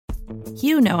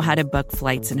You know how to book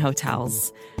flights and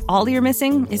hotels. All you're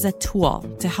missing is a tool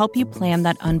to help you plan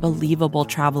that unbelievable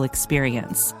travel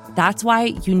experience. That's why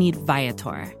you need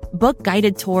Viator. Book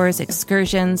guided tours,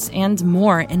 excursions, and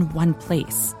more in one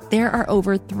place. There are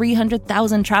over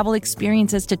 300,000 travel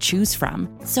experiences to choose from,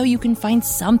 so you can find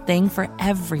something for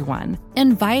everyone.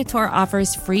 And Viator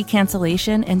offers free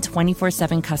cancellation and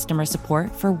 24/7 customer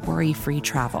support for worry-free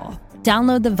travel.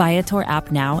 Download the Viator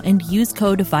app now and use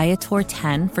code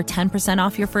Viator10 for 10%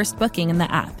 off your first booking in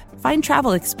the app. Find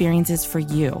travel experiences for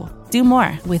you. Do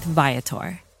more with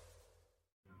Viator.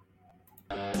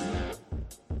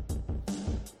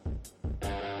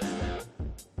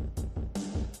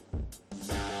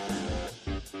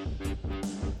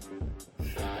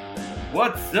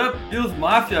 What's up, Bills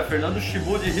Mafia? Fernando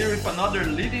Shimudi here with another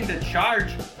Leading the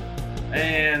Charge.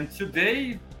 And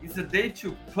today is a day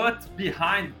to put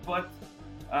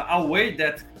away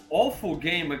that awful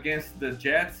game against the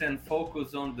Jets and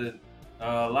focus on the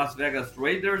Las Vegas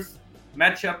Raiders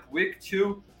matchup week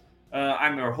 2.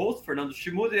 I'm your host, Fernando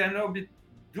Shimudi, and I'll be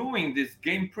doing this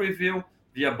game preview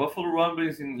via Buffalo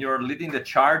Rumblings in your Leading the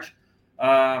Charge.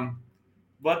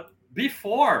 But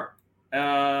before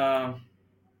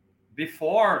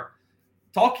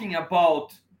talking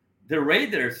about the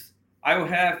Raiders, I will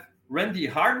have Randy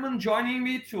Hardman joining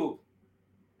me to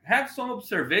have some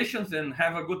observations and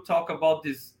have a good talk about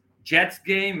this Jets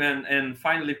game and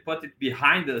finally put it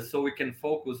behind us so we can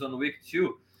focus on week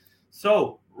 2.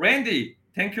 So, Randy,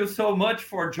 thank you so much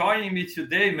for joining me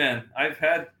today, man. I've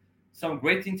had some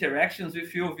great interactions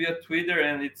with you via Twitter,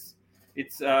 and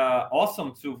it's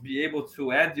awesome to be able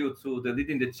to add you to the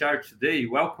Leading the Charge today.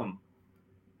 Welcome.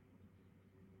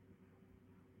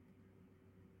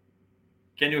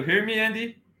 Can you hear me,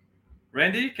 Andy?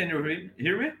 Randy, can you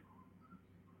hear me?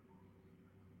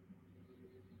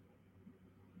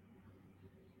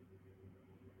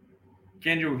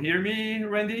 Can you hear me,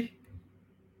 Randy?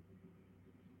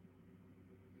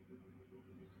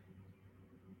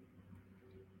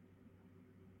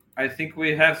 I think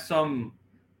we have some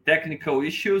technical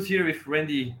issues here with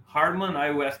Randy Hardman. I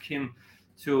will ask him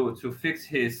to fix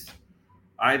his.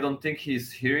 I don't think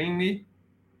he's hearing me.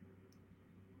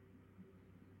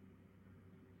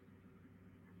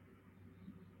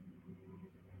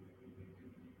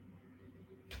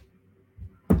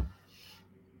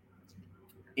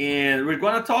 And we're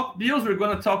gonna talk Bills. We're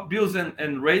gonna talk Bills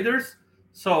and Raiders.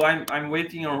 So I'm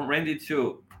waiting on Randy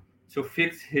to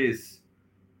fix his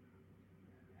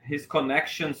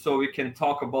connection so we can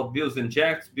talk about Bills and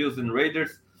Jets, Bills and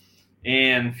Raiders.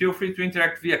 And feel free to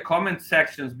interact via comment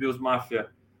sections, Bills Mafia,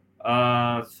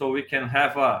 so we can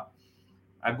have a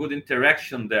good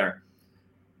interaction there.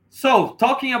 So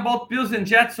talking about Bills and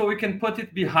Jets, so we can put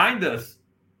it behind us.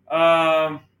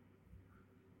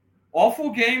 Awful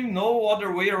game, no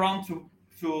other way around to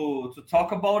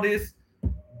talk about this,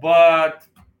 but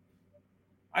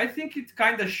I think it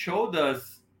kind of showed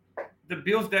us the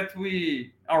Bills that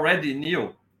we already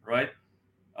knew, right?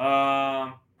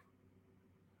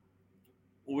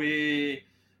 We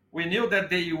knew that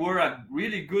they were a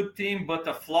really good team, but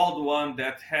a flawed one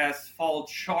that has fallen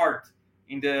short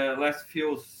in the last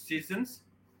few seasons,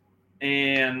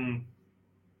 and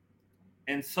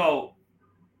so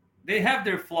they have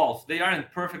their flaws. They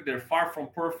aren't perfect. They're far from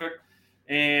perfect.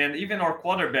 And even our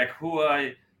quarterback, who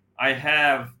I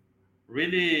have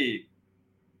really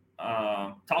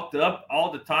talked up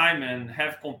all the time and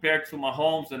have compared to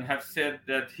Mahomes and have said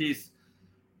that he's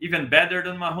even better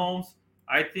than Mahomes.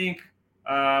 I think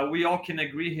we all can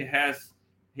agree he has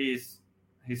his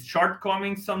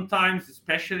shortcomings sometimes,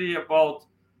 especially about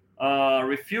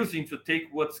refusing to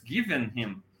take what's given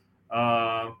him.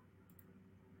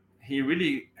 He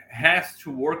really has to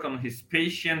work on his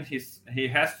patience. He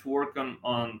has to work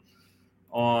on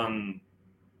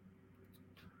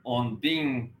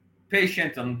being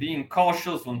patient, on being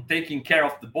cautious, on taking care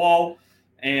of the ball,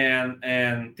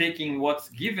 and taking what's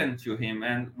given to him.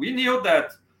 And we knew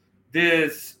that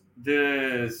this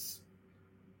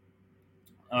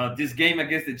game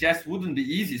against the Jets wouldn't be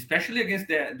easy, especially against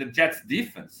the Jets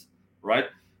defense, right?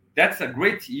 That's a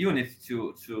great unit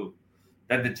to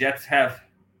that the Jets have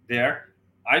there.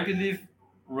 I believe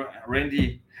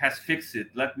Randy has fixed it.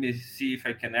 Let me see if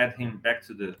I can add him back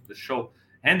to the show.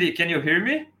 Andy, can you hear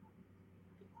me?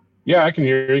 Yeah, I can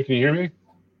hear you. Can you hear me?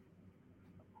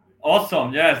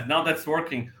 Awesome. Yes, now that's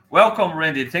working. Welcome,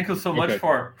 Randy. Thank you so much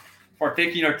for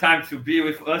taking your time to be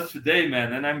with us today,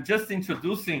 man. And I'm just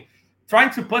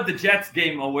trying to put the Jets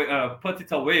game away, put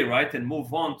it away, right, and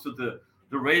move on to the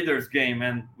Raiders game.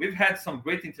 And we've had some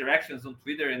great interactions on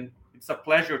Twitter, and it's a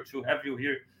pleasure to have you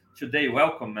here today.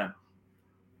 Welcome, man.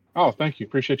 Oh, thank you.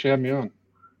 Appreciate you having me on.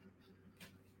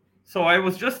 So I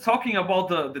was just talking about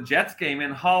the Jets game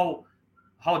and how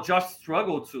Josh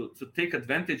struggled to take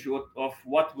advantage of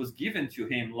what was given to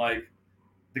him. Like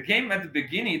the game at the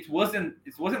beginning, it wasn't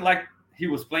like he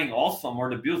was playing awesome or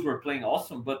the Bills were playing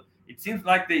awesome, but it seems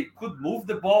like they could move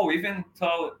the ball even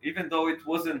though it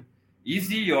wasn't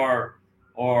easy or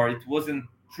it wasn't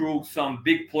through some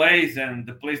big plays and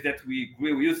the plays that we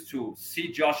used to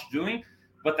see Josh doing.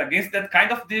 But against that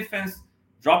kind of defense,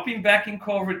 dropping back in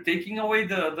cover, taking away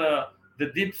the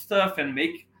deep stuff and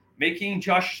making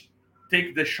Josh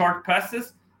take the short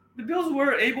passes, the Bills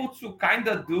were able to kind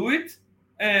of do it.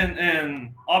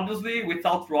 And obviously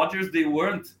without Rodgers, they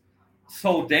weren't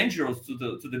so dangerous to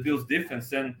the Bills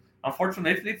defense. And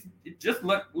unfortunately, it just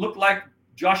looked like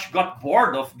Josh got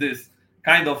bored of this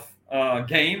kind of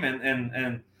game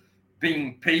and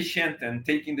being patient and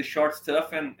taking the short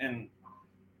stuff and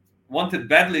wanted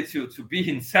badly to be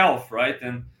himself, right?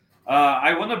 And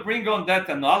I want to bring on that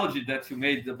analogy that you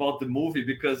made about the movie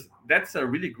because that's a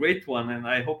really great one, and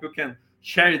I hope you can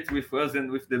share it with us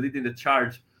and with the Leading the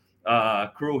Charge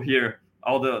crew here,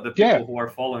 all the people who are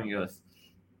following us.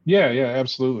 Yeah,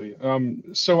 absolutely.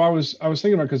 So I was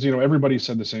thinking about because everybody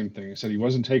said the same thing. He said he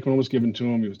wasn't taking what was given to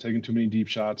him. He was taking too many deep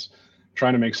shots,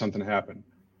 trying to make something happen.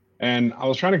 And I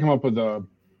was trying to come up with a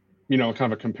kind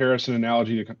of a comparison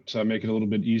analogy to make it a little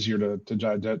bit easier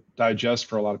to digest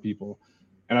for a lot of people.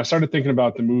 And I started thinking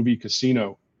about the movie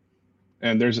Casino.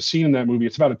 And there's a scene in that movie.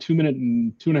 It's about a 2-minute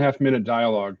and 2.5-minute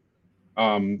dialogue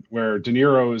where De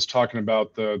Niro is talking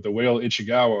about the whale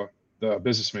Ichigawa, the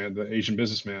businessman, the Asian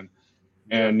businessman.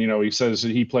 And he says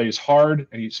that he plays hard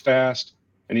and he's fast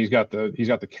and he's got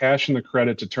the cash and the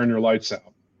credit to turn your lights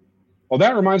out. Well,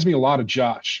 that reminds me a lot of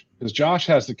Josh, because Josh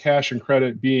has the cash and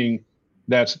credit being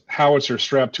that howitzer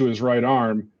strapped to his right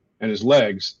arm and his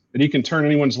legs, that he can turn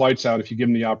anyone's lights out if you give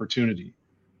him the opportunity.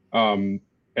 And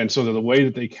so the way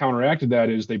that they counteracted that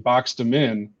is they boxed him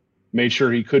in, made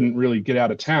sure he couldn't really get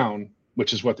out of town,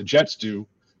 which is what the Jets do.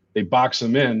 They box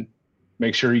him in,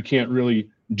 make sure he can't really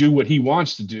do what he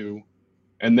wants to do.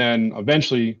 And then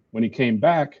eventually when he came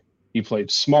back, he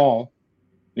played small,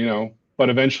 but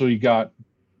eventually got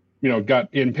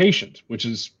impatient, which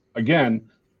is, again,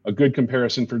 a good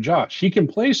comparison for Josh. He can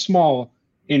play small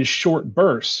in short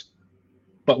bursts,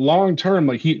 but long term,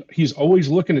 like he's always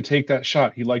looking to take that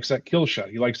shot. He likes that kill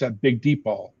shot. He likes that big deep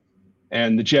ball.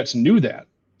 And the Jets knew that.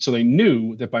 So they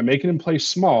knew that by making him play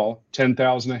small,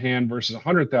 10,000 a hand versus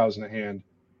 100,000 a hand,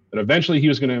 that eventually he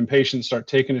was going to impatient, start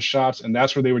taking his shots, and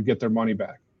that's where they would get their money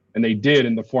back. And they did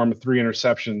in the form of 3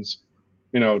 interceptions,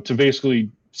 to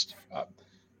basically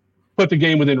put the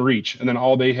game within reach. And then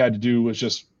all they had to do was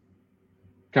just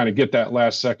kind of get that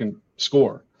last second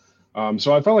score.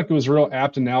 So I felt like it was a real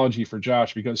apt analogy for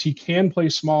Josh because he can play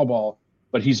small ball,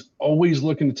 but he's always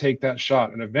looking to take that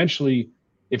shot. And eventually,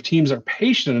 if teams are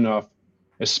patient enough,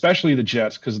 especially the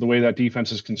Jets, because of the way that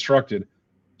defense is constructed,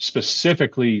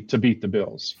 specifically to beat the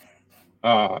Bills,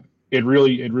 it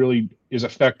really is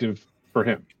effective for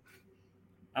him.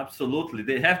 Absolutely.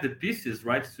 They have the pieces,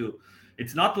 right? So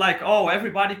it's not like,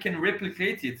 everybody can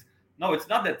replicate it. No, it's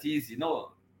not that easy.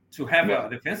 No, to have a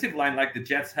defensive line like the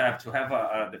Jets have, to have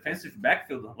a defensive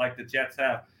backfield like the Jets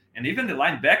have, and even the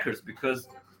linebackers, because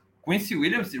Quincy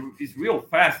Williams is real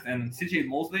fast, and CJ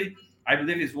Mosley, I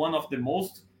believe, is one of the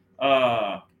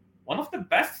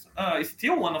best,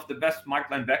 still one of the best mark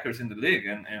linebackers in the league.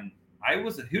 And I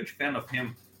was a huge fan of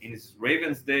him in his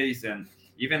Ravens days and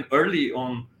even early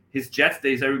on his Jets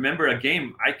days. I remember a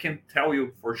game, I can't tell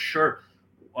you for sure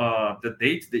the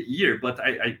date, the year, but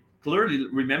I clearly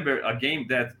remember a game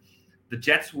that the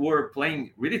Jets were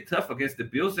playing really tough against the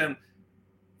Bills. And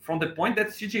from the point that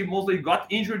CJ Mosley got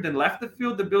injured and left the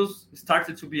field, the Bills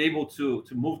started to be able to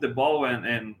move the ball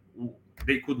and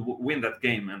they could win that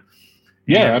game. And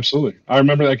absolutely. I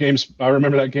remember that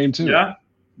game too.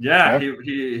 Yeah.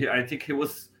 He I think he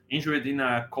was injured in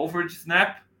a coverage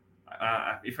snap.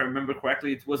 If I remember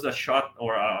correctly, it was a shot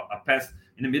or a pass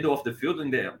in the middle of the field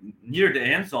near the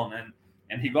end zone,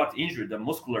 and he got injured, the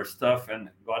muscular stuff, and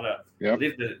got to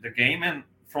leave the game. And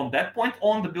from that point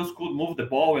on, the Bills could move the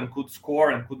ball and could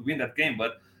score and could win that game.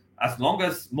 But as long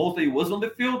as Mosley was on the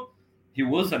field, he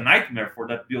was a nightmare for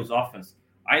that Bills offense.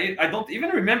 I don't even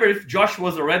remember if Josh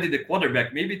was already the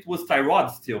quarterback. Maybe it was Tyrod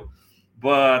still.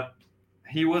 But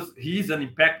he's an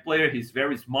impact player. He's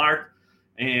very smart,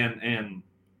 and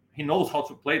he knows how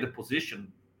to play the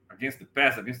position against the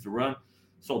pass, against the run.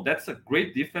 So that's a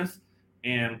great defense.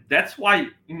 And that's why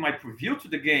in my preview to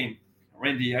the game,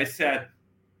 Randy, I said,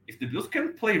 if the Bills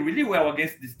can play really well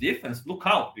against this defense, look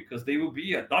out, because they will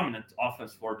be a dominant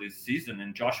offense for this season,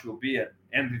 and Josh will be at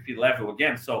MVP level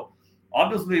again. So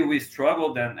obviously we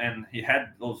struggled, and he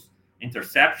had those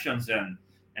interceptions,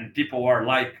 and people are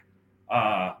like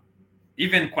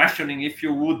even questioning if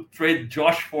you would trade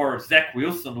Josh for Zach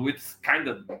Wilson, which is kind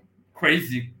of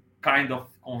crazy kind of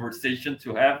conversation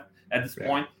to have at this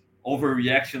point.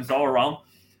 Overreactions all around,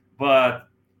 but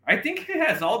I think he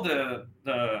has all the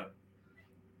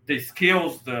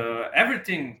skills,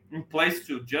 everything in place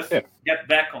to just get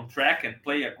back on track and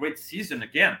play a great season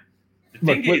again. The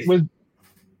thing is,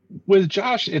 with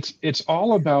Josh, it's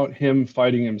all about him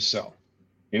fighting himself.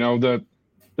 You know,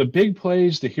 the big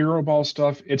plays, the hero ball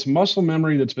stuff, it's muscle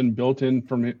memory that's been built in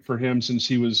for him since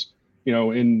he was, you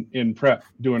know, in prep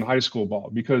doing high school ball.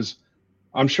 Because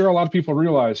I'm sure a lot of people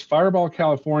realize Fireball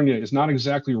California is not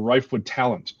exactly rife with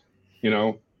talent, you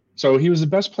know. So he was the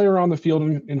best player on the field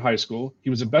in high school. He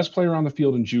was the best player on the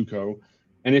field in JUCO.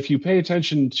 And if you pay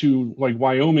attention to like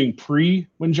Wyoming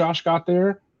when Josh got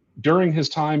there, during his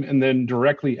time, and then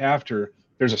directly after,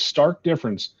 there's a stark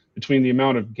difference between the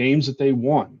amount of games that they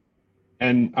won.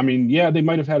 And I mean, yeah, they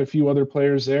might have had a few other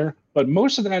players there, but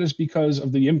most of that is because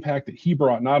of the impact that he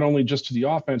brought, not only just to the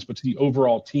offense, but to the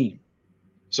overall team.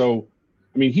 So,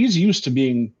 I mean, he's used to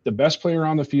being the best player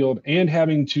on the field and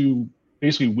having to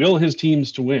basically will his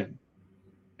teams to win.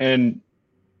 And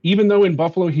even though in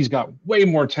Buffalo he's got way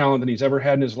more talent than he's ever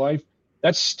had in his life,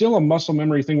 that's still a muscle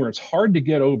memory thing where it's hard to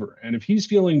get over. And if he's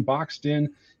feeling boxed in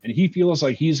and he feels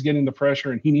like he's getting the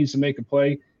pressure and he needs to make a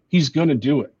play, he's going to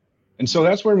do it. And so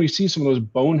that's where we see some of those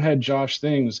bonehead Josh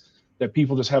things that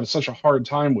people just have such a hard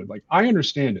time with. Like, I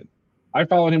understand it. I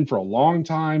followed him for a long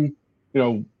time, you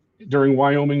know, during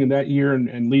Wyoming in that year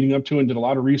and leading up to it, and did a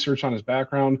lot of research on his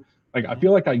background. Like, I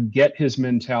feel like I get his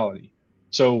mentality.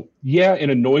 So yeah,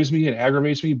 it annoys me, it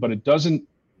aggravates me, but it doesn't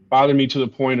bother me to the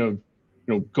point of,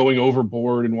 you know, going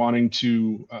overboard and wanting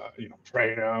to, you know,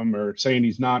 trade him or saying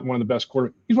he's not one of the best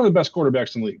he's one of the best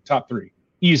quarterbacks in the league, top 3,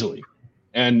 easily.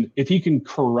 And if he can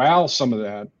corral some of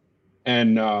that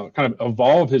and kind of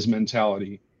evolve his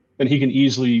mentality, then he can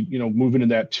easily, you know, move into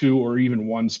that 2 or even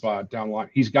 1 spot down the line.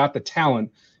 He's got the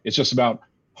talent. It's just about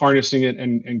harnessing it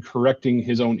and correcting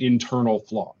his own internal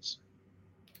flaws.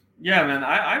 Yeah, man,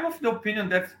 I'm of the opinion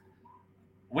that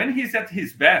when he's at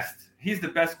his best, he's the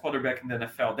best quarterback in the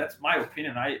NFL. That's my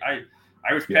opinion. I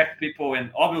respect people,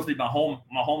 and obviously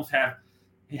Mahomes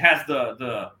has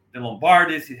the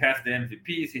Lombardis, he has the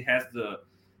MVPs, he has the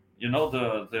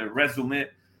resume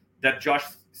that Josh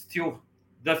still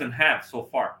doesn't have so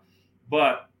far.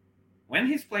 But when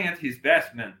he's playing at his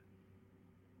best, man,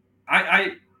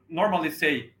 I normally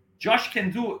say Josh can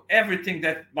do everything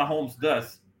that Mahomes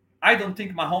does. I don't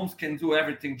think Mahomes can do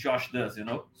everything Josh does, you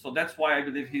know? So that's why I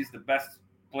believe he's the best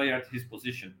player at his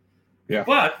position. Yeah.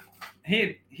 But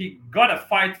he got to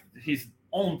fight his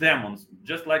own demons,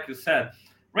 just like you said.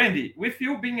 Randy, with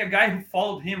you being a guy who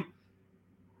followed him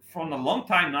from a long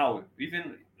time now,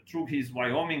 even through his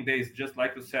Wyoming days, just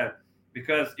like you said,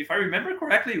 because if I remember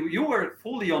correctly, you were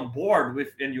fully on board with,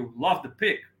 and you loved the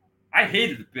pick. I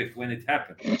hated the pick when it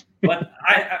happened, but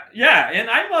and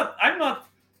I'm not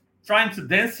trying to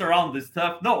dance around this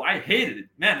stuff. No, I hated it,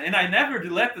 man, and I never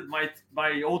deleted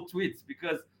my old tweets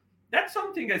because that's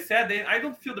something I said. And I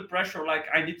don't feel the pressure like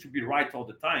I need to be right all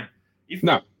the time.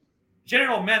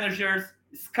 General managers,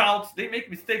 scouts, they make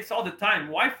mistakes all the time.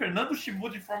 Why Fernando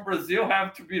Chibuti from Brazil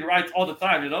have to be right all the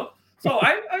time, you know? So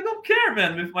I don't care,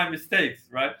 man, with my mistakes,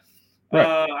 right?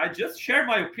 I just share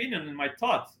my opinion and my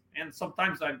thoughts, and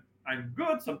sometimes I'm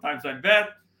good, sometimes I'm bad,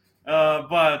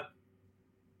 but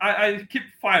I keep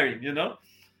firing, you know?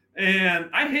 And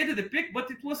I hated the pick, but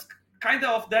it was kind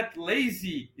of that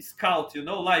lazy scout, you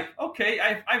know? Like, okay,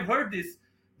 I've heard this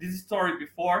story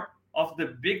before of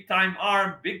the big-time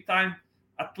arm, big-time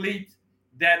athlete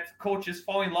that coaches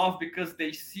fall in love because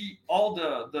they see all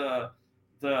the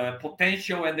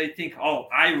potential and they think, oh,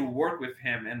 I will work with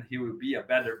him and he will be a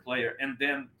better player. And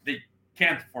then they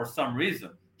can't for some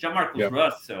reason. Jamarcus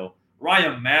Russell,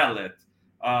 Ryan Mallett,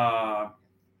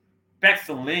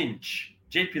 Paxton Lynch,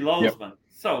 JP Losman.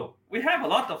 So we have a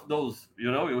lot of those,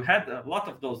 you know, we had a lot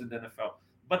of those in the NFL.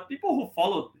 But people who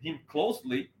followed him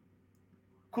closely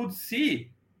could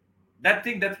see that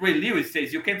thing that Ray Lewis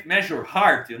says, you can't measure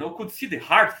heart, you know, could see the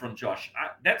heart from Josh.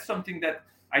 That's something that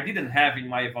I didn't have in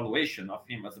my evaluation of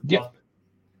him as a prospect.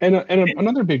 And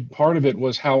another big part of it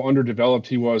was how underdeveloped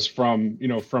he was from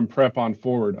prep on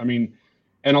forward. I mean,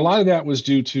 and a lot of that was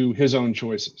due to his own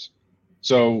choices.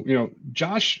 So, you know,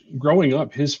 Josh growing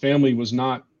up, his family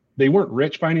they weren't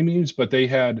rich by any means, but they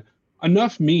had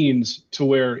enough means to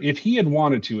where if he had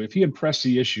wanted to, if he had pressed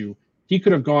the issue, he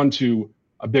could have gone to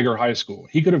a bigger high school.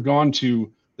 He could have gone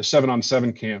to the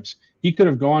 7-on-7 camps. He could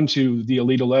have gone to the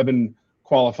Elite 11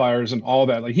 qualifiers and all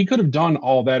that. Like, he could have done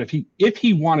all that if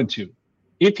he wanted to.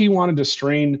 if he wanted to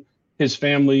strain his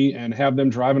family and have them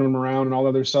driving him around and all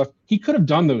other stuff, he could have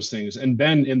done those things and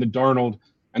been in the Darnold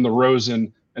and the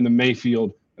Rosen and the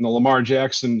Mayfield and the Lamar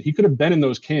Jackson. He could have been in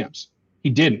those camps.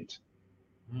 He didn't.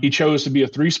 He chose to be a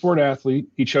 3-sport athlete.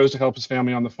 He chose to help his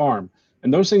family on the farm.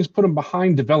 And those things put him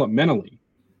behind developmentally.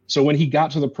 So when he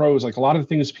got to the pros, like a lot of the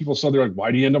things people saw, they're like,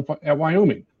 why did he end up at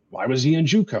Wyoming? Why was he in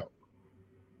JUCO?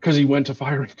 Because he went to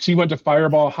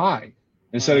Fireball High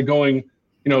instead of going,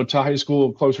 to high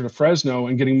school closer to Fresno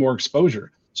and getting more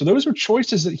exposure. So those were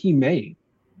choices that he made.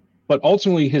 But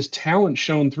ultimately, his talent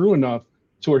shone through enough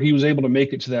to where he was able to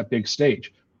make it to that big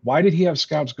stage. Why did he have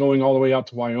scouts going all the way out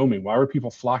to Wyoming? Why were people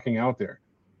flocking out there?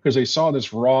 Because they saw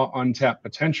this raw, untapped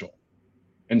potential.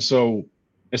 And so,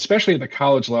 especially at the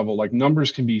college level, like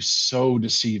numbers can be so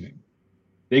deceiving.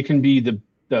 They can be the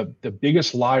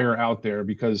biggest liar out there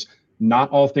because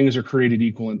not all things are created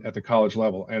equal at the college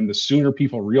level. And the sooner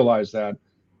people realize that,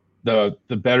 the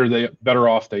better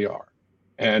off they are.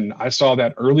 And I saw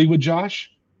that early with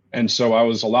Josh. And so I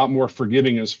was a lot more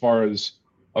forgiving as far as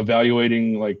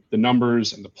evaluating like the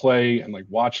numbers and the play and like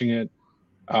watching it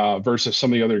versus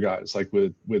some of the other guys, like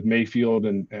with Mayfield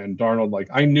and Darnold. Like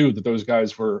I knew that those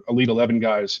guys were Elite 11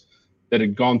 guys that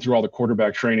had gone through all the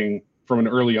quarterback training from an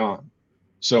early on.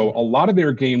 So a lot of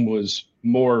their game was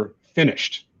more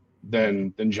finished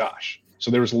than Josh. So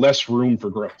there was less room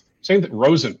for growth. Same thing,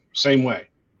 Rosen, same way.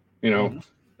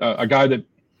 A guy that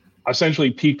essentially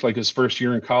peaked like his first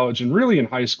year in college and really in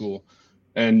high school.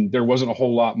 And there wasn't a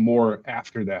whole lot more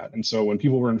after that. And so when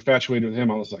people were infatuated with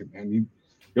him, I was like, man,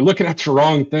 you're looking at the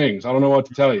wrong things. I don't know what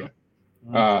to tell you.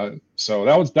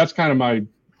 So that's kind of my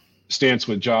stance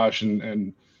with Josh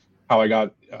and how I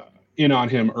got in on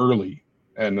him early.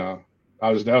 And that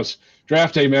was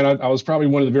draft day, man. I was probably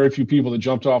one of the very few people that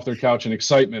jumped off their couch in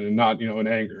excitement and not, in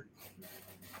anger.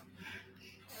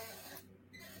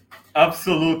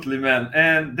 Absolutely, man.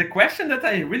 And the question that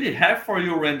I really have for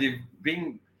you, Randy,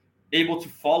 being able to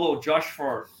follow Josh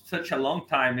for such a long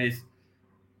time is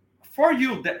for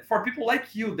you, that for people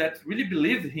like you that really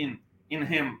believed in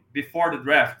him before the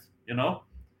draft,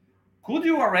 could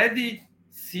you already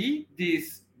see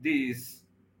this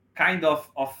kind of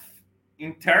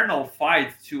internal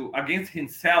fight against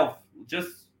himself,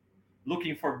 just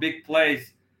looking for big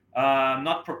plays,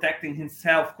 not protecting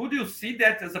himself? Could you see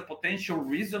that as a potential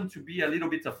reason to be a little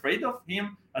bit afraid of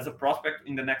him as a prospect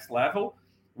in the next level?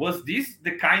 Was this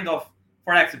the kind of,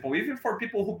 for example, even for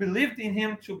people who believed in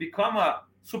him to become a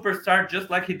superstar just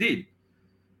like he did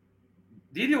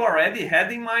you already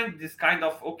had in mind this kind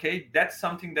of, okay, that's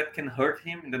something that can hurt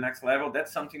him in the next level,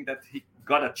 that's something that he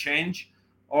gotta change?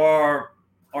 Or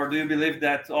do you believe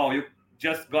that, you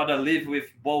just gotta live with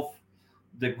both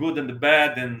the good and the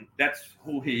bad, and that's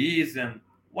who he is? And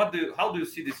how do you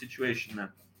see the situation, man?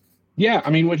 Yeah,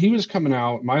 I mean, when he was coming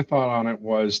out, my thought on it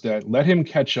was that let him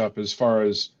catch up as far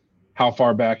as how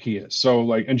far back he is.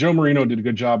 So and Joe Marino did a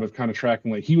good job of kind of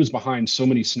tracking, like he was behind so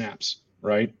many snaps,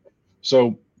 right?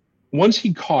 So once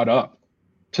he caught up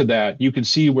to that, you could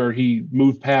see where he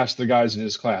moved past the guys in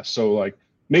his class. So like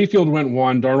Mayfield went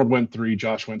 1, Darnold went 3,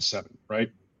 Josh went 7,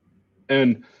 right?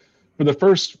 And for the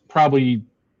first probably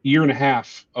year and a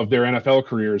half of their NFL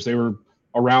careers, they were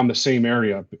around the same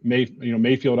area.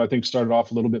 Mayfield, I think, started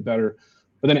off a little bit better.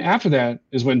 But then after that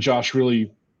is when Josh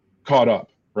really caught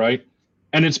up, right?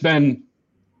 And it's been,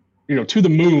 to the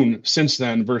moon since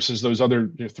then versus those other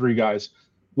 3 guys.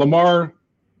 Lamar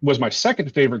was my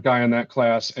second favorite guy in that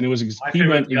class, and it was he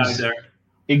went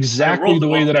exactly the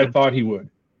way that I thought he would.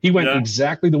 He went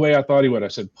exactly the way I thought he would. I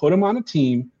said, put him on a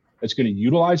team that's going to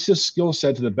utilize his skill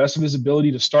set to the best of his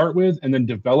ability to start with, and then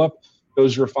develop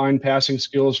those refined passing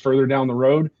skills further down the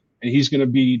road, and he's going to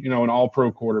be, an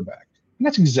all-pro quarterback. And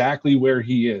that's exactly where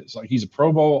he is. Like he's a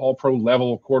Pro Bowl, all-pro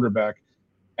level quarterback.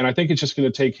 And I think it's just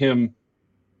going to take him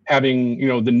having,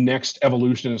 the next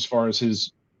evolution as far as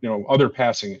his, other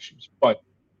passing issues. But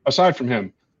aside from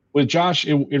him, with Josh,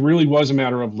 it really was a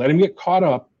matter of let him get caught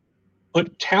up,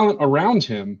 put talent around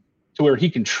him to where he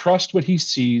can trust what he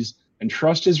sees and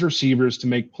trust his receivers to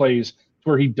make plays to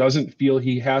where he doesn't feel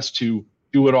he has to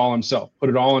do it all himself, put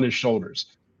it all on his shoulders.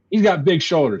 He's got big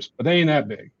shoulders, but they ain't that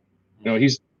big.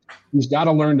 He's got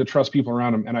to learn to trust people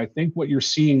around him. And I think what you're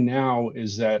seeing now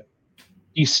is that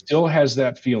he still has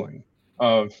that feeling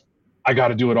of, I got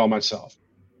to do it all myself.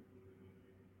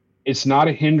 It's not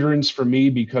a hindrance for me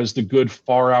because the good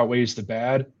far outweighs the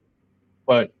bad.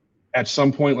 But at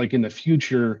some point, like in the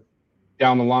future,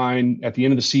 down the line, at the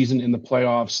end of the season, in the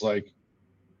playoffs, like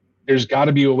there's got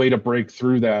to be a way to break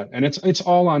through that. And it's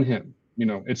all on him.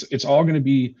 It's all going to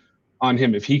be on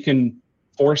him. If he can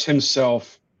force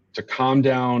himself to calm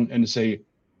down and say,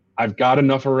 I've got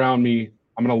enough around me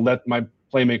I'm going to let my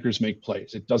playmakers make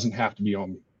plays. It doesn't have to be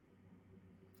on me.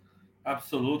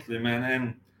 Absolutely, man.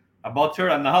 And about your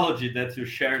analogy that you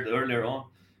shared earlier on,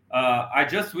 I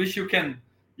just wish you can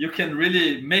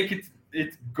really make it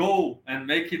go and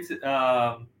make it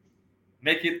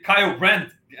Kyle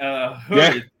Brandt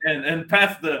hurry and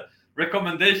pass the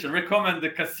recommend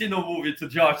the casino movie to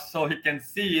Josh so he can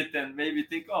see it and maybe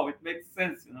think, oh, it makes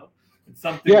sense, It's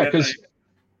something because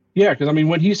I mean,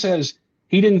 when he says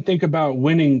he didn't think about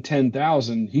winning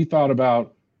 10,000, he thought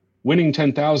about winning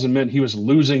 10,000 meant he was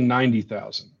losing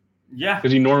 90,000. Yeah,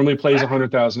 because he normally plays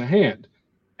 100,000 a hand,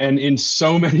 and in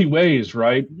so many ways,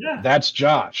 right? Yeah, that's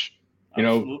Josh.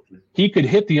 Absolutely. He could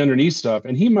hit the underneath stuff,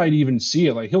 and he might even see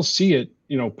it. Like he'll see it,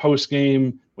 post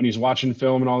game when he's watching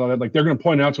film and all that. Like they're going to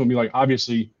point out to him, be like,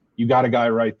 obviously, you got a guy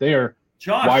right there.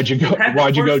 Josh, why'd you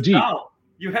go deep? Down.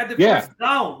 You had the first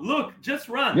down. Look, just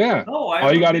run. Yeah. No,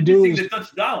 all you got to do is the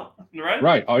touchdown, right?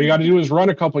 Right. All you got to do is run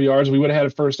a couple yards. We would have had a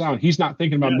first down. He's not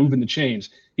thinking about moving the chains.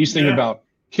 He's thinking about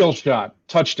kill shot,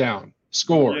 touchdown,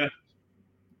 score. Yeah.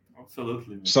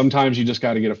 Absolutely. Man. Sometimes you just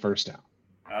got to get a first down.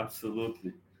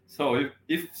 Absolutely. So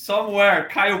if somewhere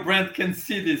Kyle Brandt can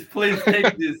see this, please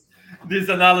take this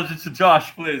analogy to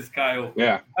Josh, please, Kyle.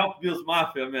 Yeah. Help Bills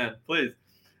Mafia, man, please.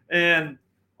 And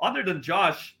other than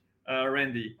Josh,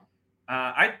 Randy,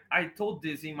 I told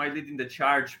this in my leading the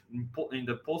charge in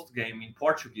the post game in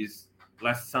Portuguese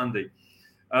last Sunday.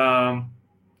 I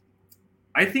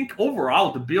think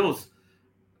overall the Bills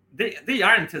they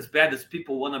aren't as bad as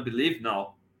people want to believe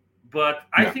now, but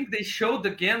I think they showed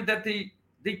again that they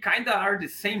kind of are the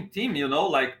same team.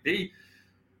 Like the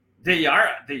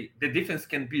defense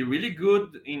can be really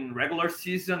good in regular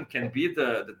season, can be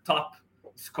the top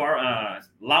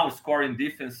low scoring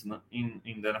defense in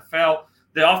the NFL.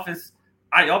 The offense,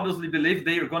 I obviously believe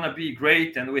they are going to be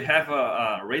great, and we have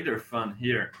a Raider fan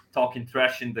here talking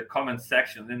trash in the comment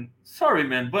section. And sorry,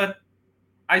 man, but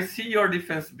I see your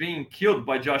defense being killed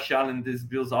by Josh Allen, this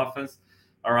Bills offense.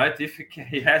 All right, if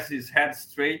he has his head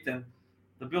straight, and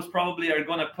the Bills probably are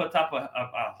going to put up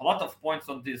a lot of points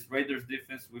on this Raiders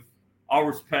defense with all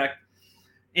respect.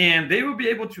 And they will be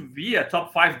able to be a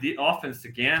top 5 offense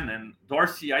again. And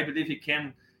Dorsey, I believe he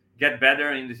can get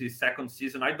better in his second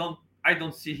season. I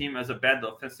don't see him as a bad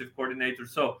offensive coordinator.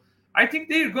 So I think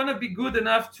they're going to be good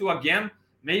enough to, again,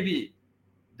 maybe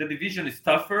the division is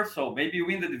tougher. So maybe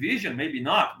win the division, maybe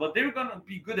not. But they're going to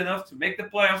be good enough to make the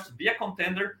playoffs, to be a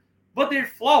contender. But they're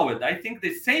flawed. I think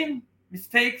the same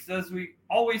mistakes as we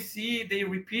always see, they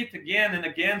repeat again and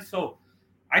again. So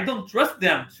I don't trust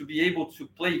them to be able to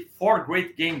play 4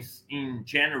 great games in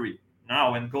January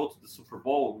now and go to the Super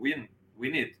Bowl, win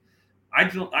it.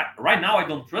 Right now, I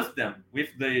don't trust them with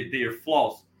their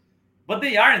flaws, but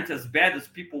they aren't as bad as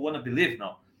people want to believe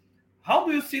now. How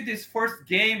do you see this first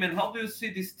game, and how do you see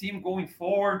this team going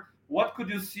forward? What could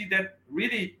you see that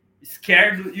really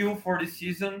scared you for the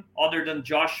season, other than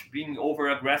Josh being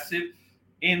over-aggressive?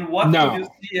 And what could you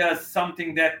see as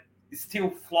something that is still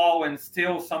flaw and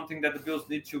still something that the Bills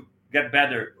need to get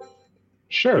better?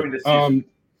 Sure. During the season?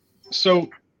 So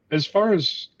as far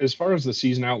as the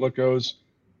season outlook goes,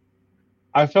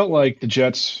 I felt like the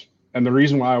Jets, and the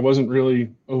reason why I wasn't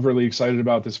really overly excited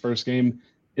about this first game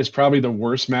is probably the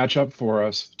worst matchup for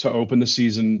us to open the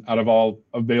season out of all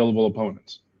available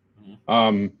opponents.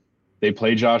 Mm-hmm. They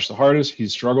play Josh the hardest.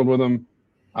 He's struggled with them.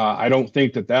 I don't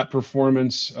think that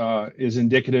performance is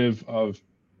indicative of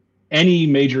any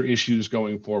major issues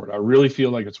going forward. I really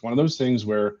feel like it's one of those things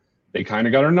where they kind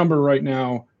of got our number right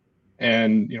now,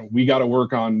 and we got to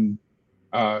work on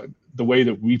the way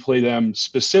that we play them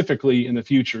specifically in the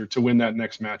future to win that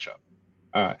next matchup.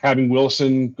 Having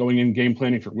Wilson going in game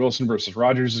planning for Wilson versus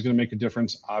Rodgers is going to make a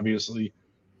difference, obviously.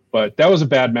 But that was a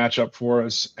bad matchup for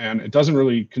us, and it doesn't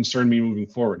really concern me moving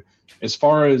forward. As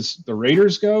far as the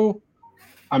Raiders go,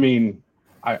 I mean,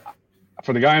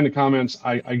 for the guy in the comments,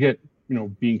 I get,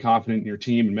 being confident in your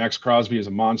team, and Max Crosby is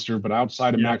a monster, but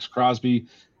outside of Max Crosby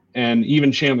and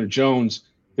even Chandler Jones,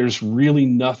 there's really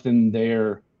nothing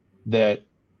there that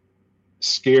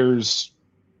scares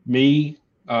me,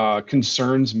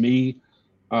 concerns me,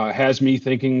 has me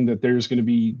thinking that there's going to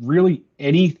be really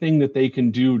anything that they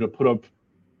can do to put up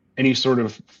any sort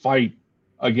of fight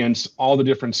against all the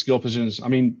different skill positions. I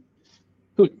mean,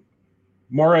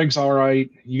 Moreg's all right.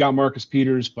 You got Marcus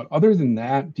Peters, but other than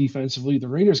that, defensively, the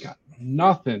Raiders got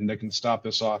nothing that can stop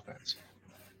this offense.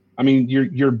 I mean,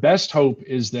 your best hope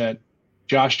is that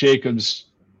Josh Jacobs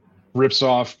rips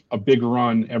off a big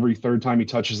run every third time he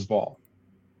touches the ball.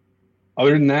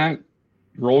 Other than that,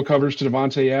 roll coverage to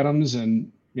Devontae Adams and,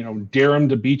 dare him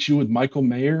to beat you with Michael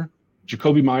Mayer.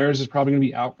 Jacoby Myers is probably going to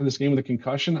be out for this game with a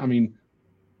concussion. I mean,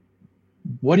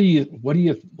 what are you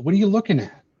looking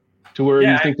at to where you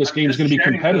Yeah, think this I'm game's just going to be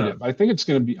sharing the. competitive? I think it's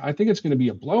going to be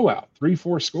a blowout,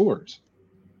 3-4 scores.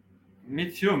 Me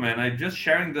too, man. I'm just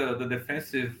sharing the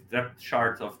defensive depth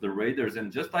chart of the Raiders,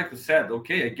 and just like you said,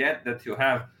 okay, I get that you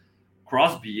have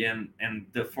Crosby and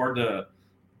for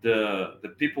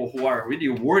the people who are really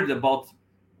worried about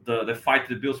the fight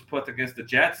the Bills put against the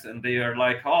Jets, and they are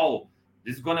like, oh,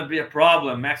 this is gonna be a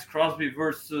problem. Max Crosby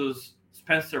versus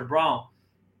Spencer Brown,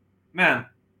 man.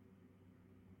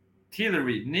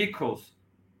 Tillery, Nichols,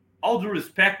 all due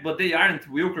respect, but they aren't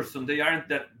Wilkerson. They aren't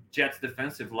that Jets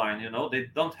defensive line. They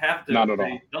don't have Not at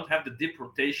all. the deep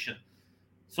rotation.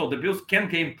 So the Bills can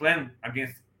game plan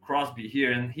against Crosby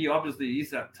here, and he obviously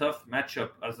is a tough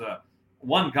matchup as a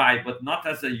one guy, but not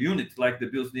as a unit like the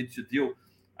Bills need to deal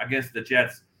against the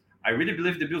Jets. I really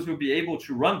believe the Bills will be able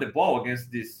to run the ball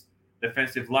against this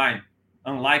defensive line,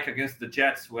 unlike against the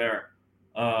Jets where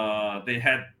they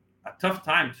had a tough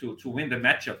time to win the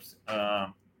matchups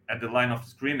at the line of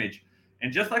scrimmage.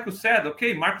 And just like you said,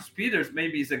 okay, Marcus Peters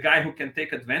maybe is a guy who can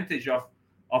take advantage of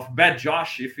bad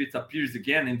Josh if it appears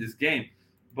again in this game.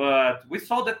 But we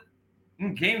saw that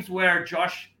in games where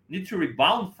Josh needs to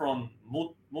rebound from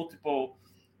multiple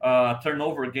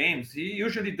turnover games, he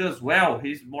usually does well.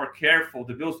 He's more careful.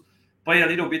 The Bills play a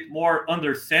little bit more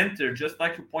under center, just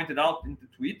like you pointed out in the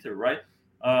Twitter, right?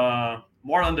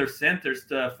 More under center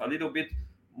stuff, a little bit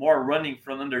more running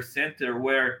from under center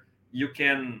where you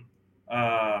can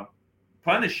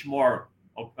punish more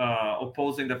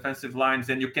opposing defensive lines,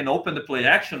 and you can open the play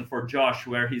action for Josh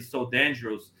where he's so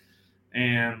dangerous.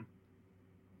 And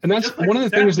that's one of the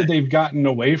things that they've gotten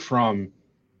away from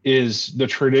is the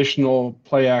traditional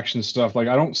play action stuff. Like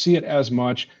I don't see it as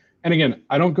much. And again,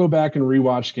 I don't go back and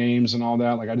rewatch games and all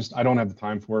that. Like I don't have the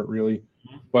time for it really.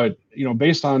 Mm-hmm. But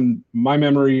based on my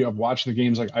memory of watching the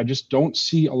games, like I just don't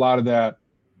see a lot of that,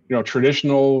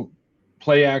 traditional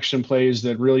play action plays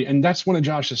that really, and that's one of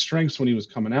Josh's strengths when he was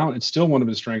coming out. It's still one of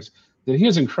his strengths that he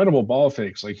has incredible ball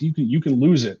fakes. Like you can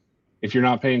lose it if you're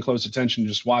not paying close attention,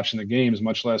 just watching the games,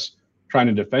 much less trying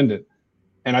to defend it.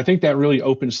 And I think that really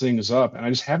opens things up. And I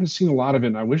just haven't seen a lot of it.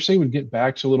 And I wish they would get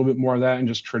back to a little bit more of that and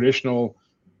just traditional,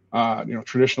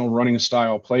 traditional running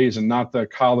style plays and not the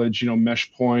college,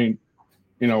 mesh point,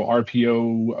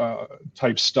 RPO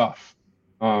type stuff.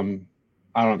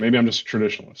 I don't know. Maybe I'm just a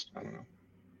traditionalist. I don't know.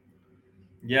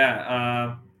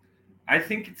 Yeah, I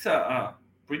think it's a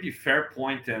pretty fair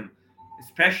point, and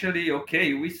especially,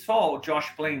 okay, we saw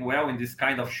Josh playing well in this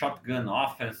kind of shotgun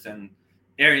offense and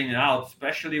airing it out,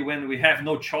 especially when we have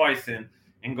no choice and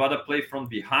got to play from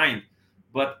behind.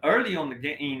 But early in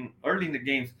the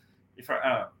games,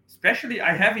 especially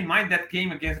I have in mind that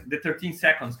game against the 13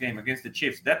 seconds game against the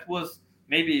Chiefs. That was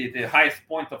maybe the highest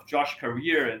point of Josh's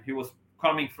career, and he was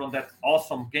coming from that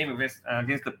awesome game against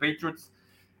the Patriots.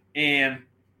 And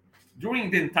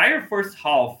during the entire first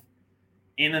half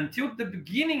and until the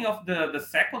beginning of the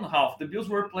second half, the Bills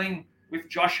were playing with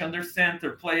Josh under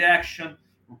center, play action,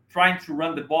 trying to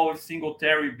run the ball with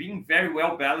Singletary, being very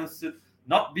well balanced,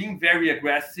 not being very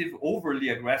aggressive, overly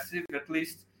aggressive at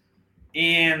least.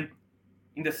 And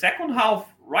in the second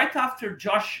half, right after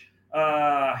Josh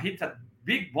hit a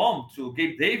big bomb to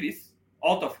Gabe Davis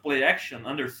out of play action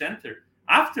under center,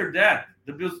 after that,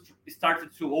 the Bills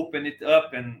started to open it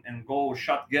up and go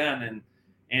shotgun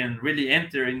and really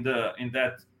enter in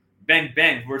that bang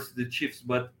bang versus the Chiefs.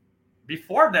 But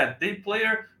before that, they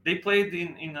played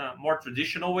in a more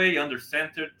traditional way, under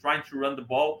center, trying to run the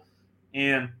ball.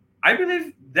 And I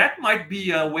believe that might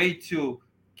be a way to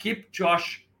keep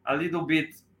Josh a little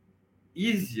bit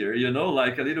easier,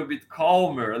 like a little bit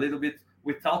calmer, a little bit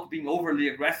without being overly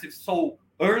aggressive so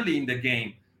early in the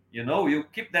game. You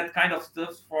keep that kind of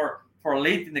stuff for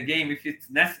late in the game if it's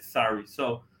necessary.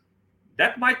 So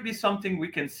that might be something we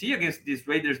can see against this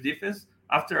Raiders defense.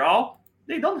 After all,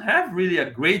 they don't have really a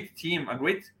great team, a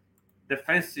great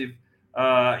defensive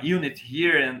unit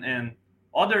here, and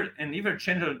even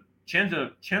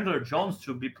Chandler Jones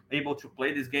to be able to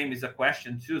play this game is a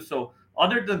question too. So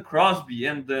other than Crosby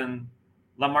and then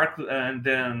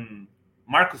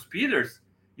Marcus Peters,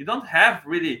 you don't have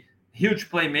really huge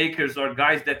playmakers or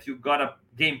guys that you got a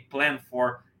game plan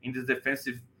for in this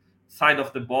defensive side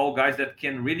of the ball, guys that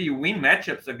can really win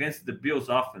matchups against the Bills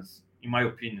offense, in my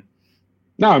opinion.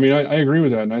 No, I mean, I agree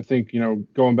with that. And I think,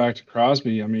 going back to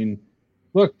Crosby, I mean,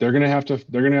 look, they're going to have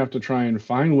to try and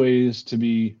find ways to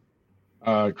be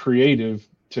creative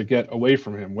to get away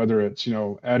from him, whether it's,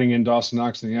 adding in Dawson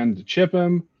Knox in the end to chip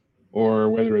him, or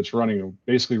whether it's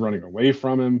basically running away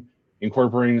from him,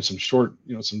 incorporating some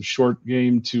short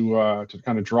game to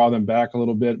kind of draw them back a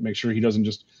little bit, make sure he doesn't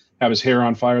just have his hair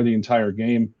on fire the entire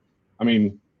game. I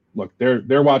mean, look,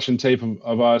 they're watching tape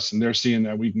of us, and they're seeing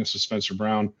that weakness of Spencer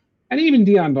Brown, and even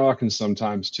Deion Dawkins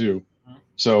sometimes too.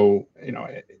 So,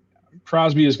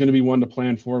 Crosby is going to be one to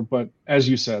plan for, but as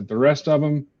you said, the rest of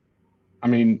them, I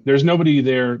mean, there's nobody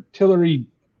there. Tillery,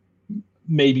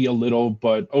 maybe a little,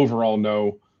 but overall,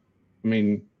 no. I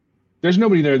mean, there's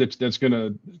nobody there that's going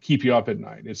to keep you up at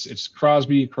night. It's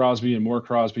Crosby, and more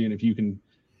Crosby, and if you can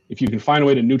find a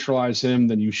way to neutralize him,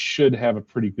 then you should have a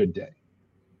pretty good day.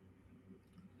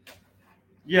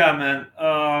 Yeah,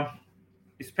 man.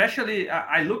 Especially,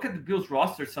 I look at the Bills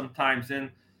roster sometimes,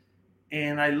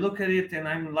 and I look at it and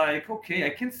I'm like, okay,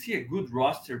 I can see a good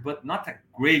roster, but not a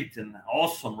great and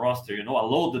awesome roster, a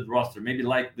loaded roster, maybe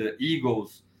like the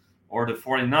Eagles or the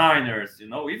 49ers,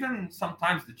 even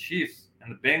sometimes the Chiefs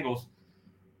and the Bengals.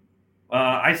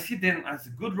 I see them as a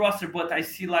good roster, but I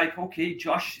see like, okay,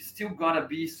 Josh still gotta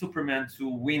be Superman to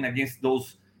win against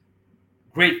those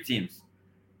great teams.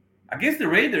 Against the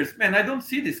Raiders, man, I don't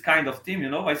see this kind of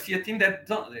team, I see a team that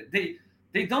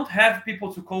they don't have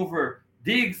people to cover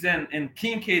Diggs and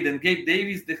Kincaid and Gabe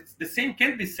Davis. The same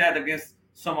can't be said against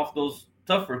some of those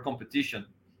tougher competition.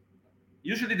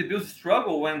 Usually the Bills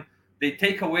struggle when they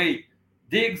take away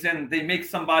Diggs and they make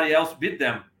somebody else beat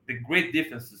them. The great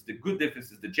defenses, the good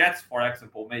defenses, the Jets, for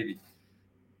example, maybe.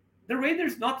 The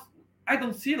Raiders I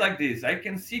don't see like this. I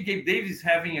can see Gabe Davis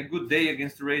having a good day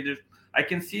against the Raiders. I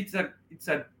can see it's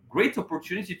a great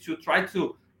opportunity to try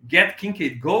to get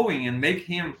Kincaid going and make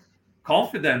him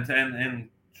confident and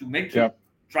to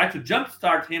try to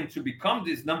jumpstart him to become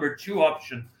this number 2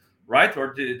 option, right?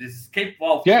 Or this escape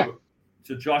valve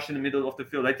to Josh in the middle of the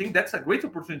field. I think that's a great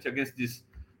opportunity against this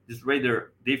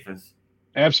Raider defense.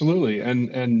 Absolutely.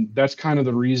 And that's kind of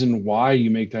the reason why you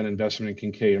make that investment in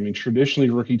Kincaid. I mean, traditionally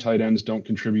rookie tight ends don't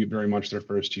contribute very much their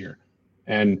first year.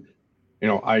 And,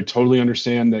 I totally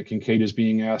understand that Kincaid is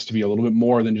being asked to be a little bit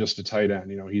more than just a tight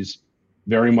end. He's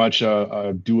very much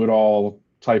a do-it-all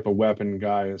type of weapon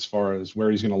guy as far as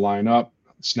where he's going to line up,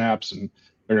 snaps, and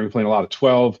they're going to be playing a lot of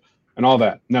 12 and all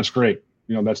that. And that's great.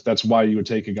 That's why you would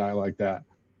take a guy like that.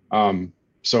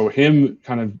 So him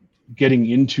kind of getting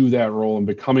into that role and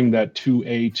becoming that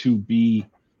 2A,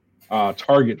 2B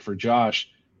target for Josh,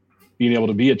 being able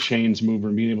to be a chains mover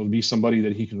and being able to be somebody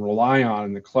that he can rely on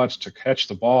in the clutch to catch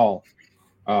the ball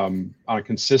on a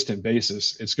consistent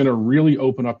basis, it's going to really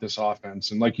open up this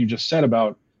offense. And like you just said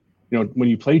about, when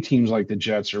you play teams like the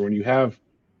Jets or when you have,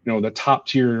 the top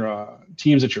tier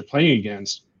teams that you're playing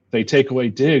against, they take away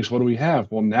Diggs. What do we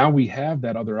have? Well, now we have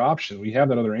that other option. We have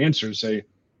that other answer to say,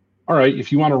 all right,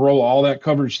 if you want to roll all that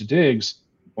coverage to Diggs,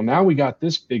 well, now we got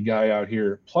this big guy out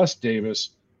here, plus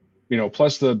Davis,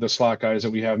 plus the slot guys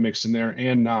that we have mixed in there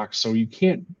and Knox. So you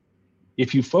can't,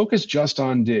 if you focus just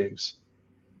on Diggs,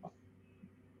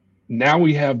 now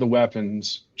we have the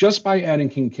weapons just by adding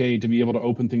Kincaid to be able to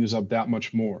open things up that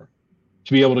much more,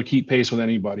 to be able to keep pace with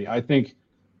anybody. I think,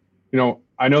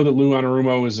 I know that Lou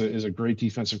Anarumo is a great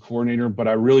defensive coordinator, but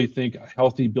I really think a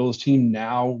healthy Bills team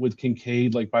now with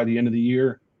Kincaid, like by the end of the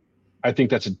year, I think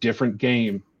that's a different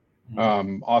game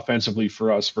offensively for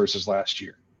us versus last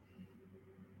year.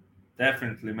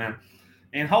 Definitely, man.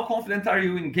 And how confident are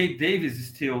you in Gabe Davis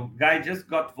still? Guy just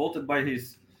got voted by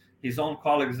his own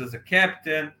colleagues as a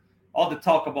captain. All the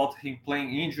talk about him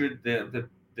playing injured, the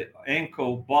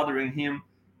ankle bothering him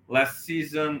last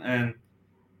season. And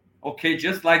okay,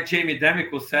 just like Jamie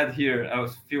Demico said here a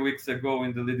few weeks ago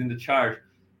in the Leading the Charge,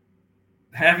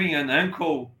 having an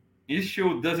ankle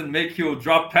issue doesn't make you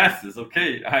drop passes.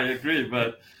 Okay, I agree.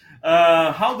 But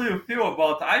how do you feel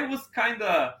about? I was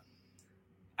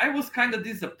kind of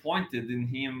disappointed in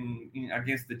him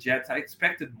against the Jets. I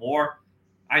expected more.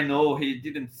 I know he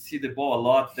didn't see the ball a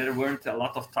lot. There weren't a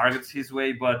lot of targets his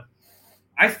way, but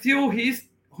he's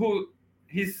who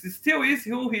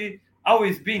he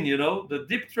always been. The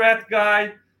deep threat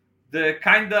guy, the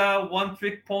kind of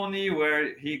one-trick pony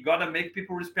where he gotta make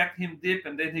people respect him deep,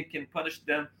 and then he can punish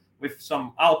them with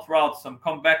some out routes, some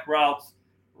comeback routes,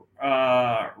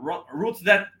 routes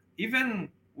that even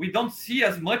we don't see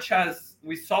as much as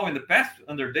we saw in the past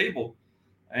under Dable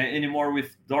anymore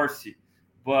with Dorsey.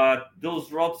 But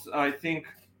those routes, I think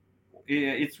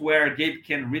it's where Gabe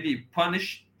can really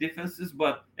punish defenses,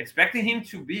 but expecting him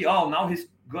to be, now he's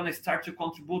going to start to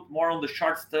contribute more on the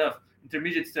short stuff,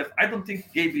 intermediate stuff. I don't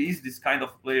think Gabe is this kind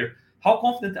of player. How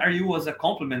confident are you as a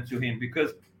compliment to him?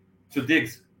 To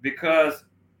Diggs? Because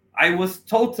I was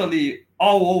totally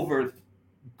all over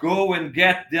go and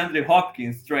get DeAndre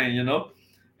Hopkins train,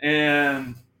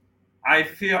 and I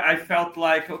felt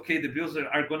like, okay, the Bills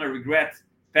are going to regret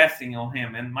passing on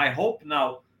him. And my hope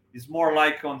now is more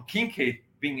like on Kincaid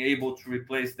being able to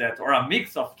replace that, or a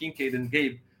mix of Kincaid and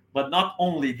Gabe, but not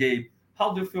only Gabe.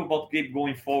 How do you feel about Gabe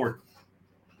going forward?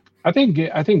 I think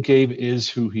Gabe is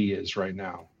who he is right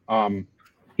now.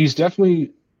 He's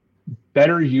definitely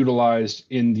better utilized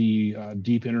in the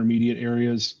deep intermediate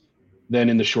areas than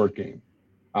in the short game.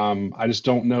 I just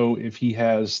don't know if he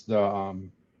has the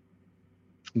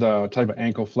type of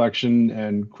ankle flexion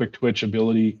and quick twitch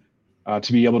ability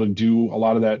to be able to do a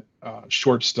lot of that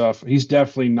short stuff. He's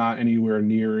definitely not anywhere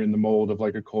near in the mold of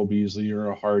like a Cole Beasley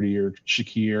or a Hardy or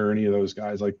Shakir or any of those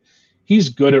guys. Like he's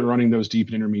good at running those deep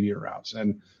and intermediate routes,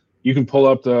 and you can pull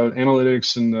up the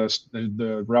analytics and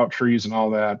the route trees and all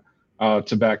that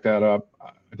to back that up.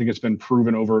 I think it's been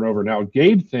proven over and over. Now,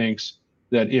 Gabe thinks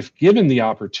that if given the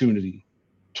opportunity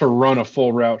to run a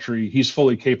full route tree, he's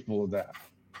fully capable of that.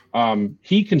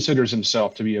 He considers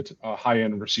himself to be a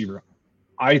high-end receiver.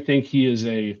 I think he is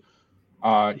a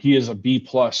B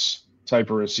plus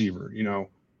type of receiver. You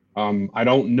know, I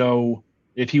don't know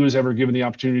if he was ever given the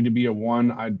opportunity to be a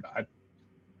one. I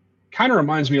kind of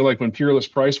reminds me of like when Peerless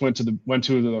Price went to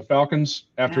the Falcons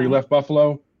after he left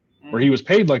Buffalo, where he was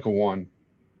paid like a one,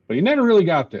 but he never really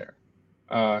got there.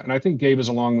 And I think Gabe is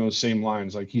along those same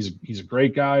lines. Like he's a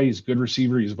great guy. He's a good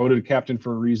receiver. He's voted a captain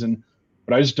for a reason,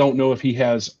 but I just don't know if he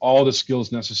has all the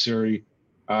skills necessary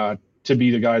to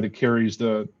be the guy that carries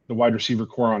the wide receiver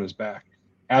core on his back.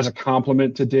 As a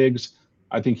complement to Diggs,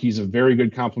 I think he's a very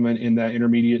good complement in that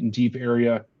intermediate and deep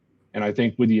area. And I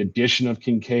think with the addition of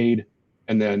Kincaid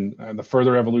and then the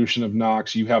further evolution of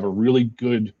Knox, you have a really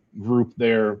good group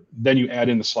there. Then you add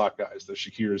in the slot guys, the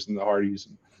Shakirs and the Hardys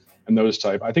and those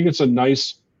type. I think it's a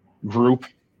nice group.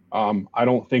 I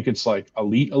don't think it's like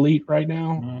elite right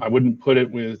now. I wouldn't put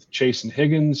it with Chase and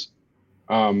Higgins.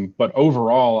 But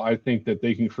overall, I think that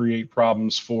they can create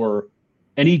problems for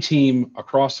any team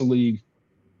across the league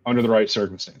under the right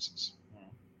circumstances.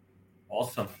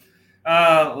 Awesome.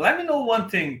 Let me know one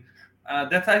thing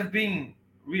that I've been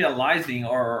realizing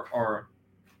or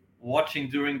watching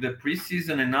during the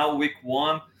preseason and now week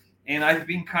one, and I've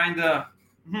been kind of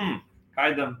meh.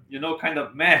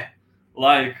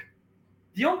 Like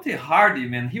Deontay Hardy,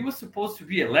 man, he was supposed to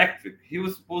be electric. He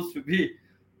was supposed to be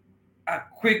a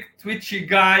quick, twitchy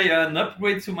guy, an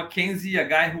upgrade to McKenzie, a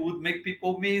guy who would make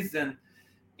people miss, and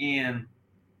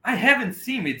I haven't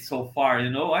seen it so far.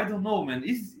 You know, I don't know, man.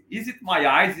 Is it my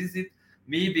eyes? Is it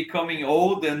me becoming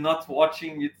old and not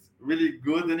watching it really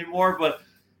good anymore? But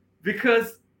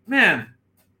because, man,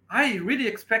 I really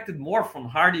expected more from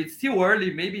Hardy. It's still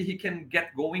early. Maybe he can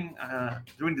get going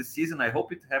during the season. I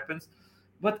hope it happens.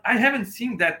 But I haven't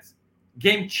seen that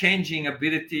game-changing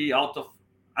ability out of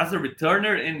as a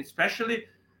returner, and especially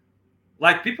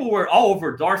like people were all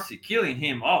over Dorsey, killing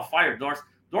him. Oh, fire Dorsey.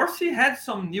 Dorsey had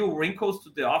some new wrinkles to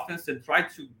the offense and tried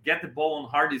to get the ball on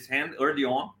Hardy's hand early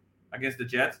on against the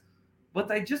Jets.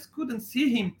 But I just couldn't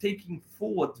see him taking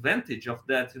full advantage of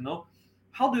that, you know.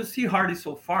 How do you see Hardy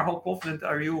so far? How confident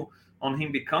are you on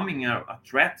him becoming a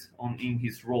threat in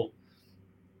his role?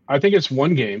 I think it's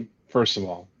one game, first of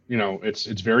all. You know, it's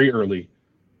very early.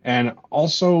 And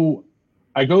also,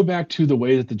 I go back to the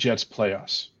way that the Jets play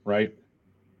us, right?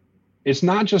 It's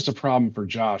not just a problem for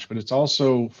Josh, but it's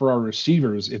also for our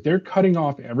receivers. If they're cutting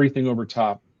off everything over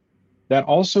top, that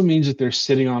also means that they're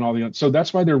sitting on all the – so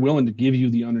that's why they're willing to give you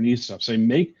the underneath stuff. Say,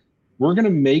 we're going to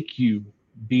make you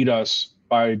beat us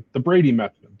by the Brady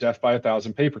method of death by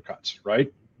 1,000 paper cuts,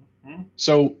 right? Mm-hmm.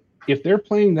 So if they're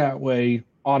playing that way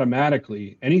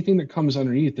automatically, anything that comes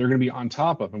underneath, they're going to be on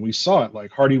top of. And we saw it.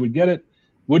 Like Hardy would get it,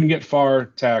 wouldn't get far,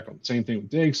 tackled. Same thing with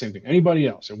Diggs, same thing. Anybody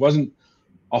else. It wasn't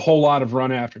a whole lot of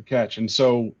run after catch. And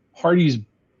so Hardy's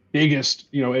biggest,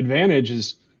 advantage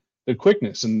is the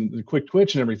quickness and the quick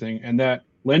twitch and everything. And that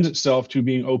lends itself to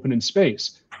being open in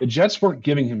space. The Jets weren't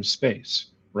giving him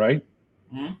space, right?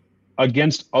 Mm-hmm.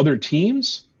 Against other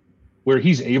teams where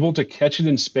he's able to catch it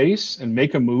in space and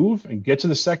make a move and get to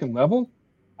the second level,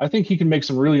 I think he can make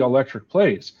some really electric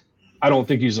plays. I don't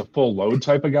think he's a full load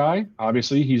type of guy.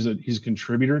 Obviously, he's a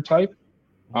contributor type.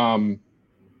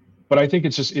 But I think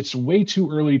it's way too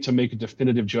early to make a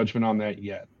definitive judgment on that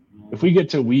yet. If we get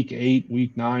to week 8,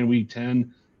 week 9, week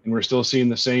 10, and we're still seeing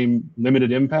the same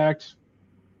limited impact,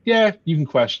 yeah, you can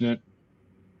question it.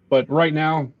 But right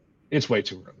now, it's way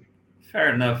too early.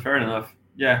 Fair enough.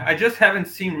 Yeah, I just haven't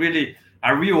seen really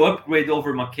a real upgrade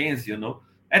over McKenzie,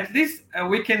 At least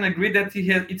we can agree that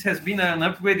it has been an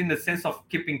upgrade in the sense of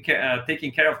taking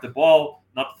care of the ball,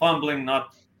 not fumbling,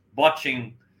 not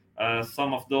botching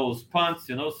some of those punts,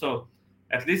 So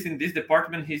at least in this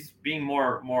department, he's being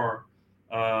more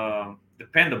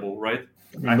dependable, right?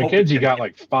 McKenzie got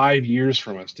like 5 years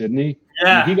from us, didn't he?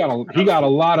 Yeah, he got a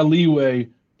lot of leeway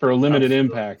for a limited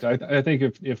impact. I think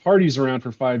if Hardy's around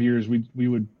for 5 years, we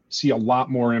would see a lot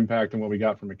more impact than what we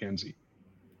got from McKenzie.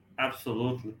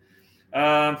 Absolutely.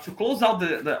 To close out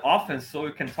the offense, so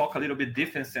we can talk a little bit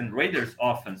defense and Raiders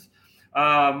offense.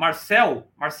 Marcel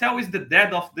is the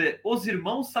dad of the Os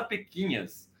Irmãos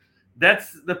Sapequinhas.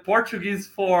 That's the Portuguese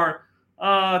for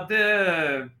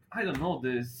the, I don't know,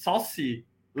 the saucy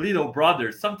little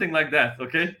brother, something like that.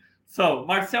 Okay, so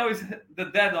Marcel is the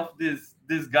dad of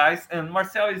these guys, and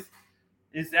Marcel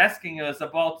is asking us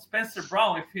about Spencer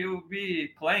Brown if he will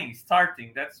be playing,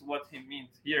 starting. That's what he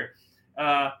means here.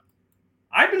 Uh,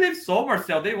 I believe so,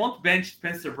 Marcel. They won't bench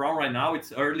Spencer Brown right now.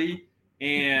 It's early,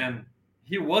 and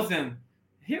he wasn't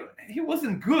he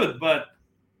wasn't good, but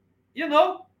you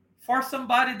know, for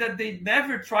somebody that they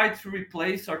never tried to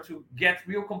replace or to get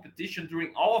real competition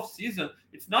during all of season,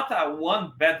 it's not a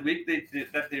one bad week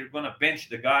that they're gonna bench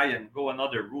the guy and go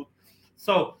another route.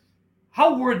 So,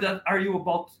 how worried are you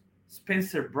about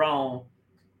Spencer Brown,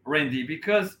 Randy?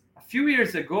 Because a few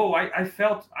years ago, I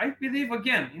felt, I believe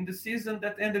again, in the season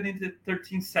that ended in the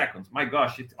 13 seconds. My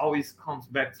gosh, it always comes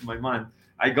back to my mind.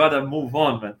 I gotta move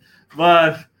on, man.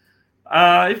 But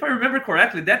if I remember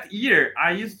correctly, that year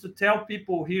I used to tell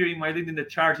people here in my Leading the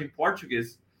Charge in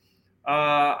Portuguese,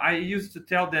 I used to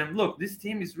tell them, look, this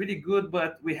team is really good,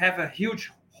 but we have a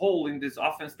huge hole in this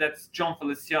offense. That's John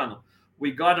Feliciano.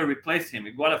 We got to replace him.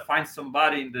 We got to find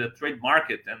somebody in the trade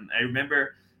market. And I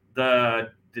remember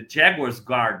the Jaguars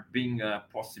guard being a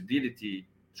possibility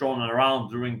thrown around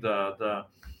during the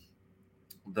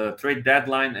trade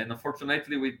deadline. And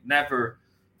unfortunately, we never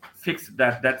fixed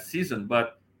that season.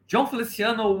 But John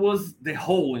Feliciano was the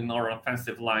hole in our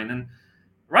offensive line. And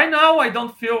right now, I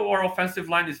don't feel our offensive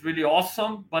line is really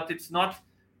awesome, but it's not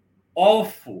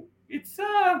awful. It's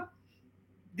a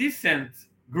decent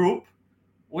group,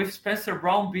 with Spencer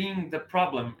Brown being the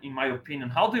problem, in my opinion.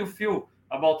 How do you feel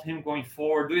about him going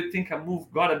forward? Do you think a move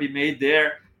got to be made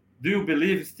there? Do you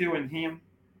believe still in him?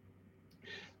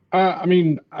 I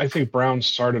mean, I think Brown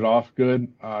started off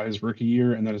good his rookie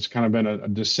year, and then it's kind of been a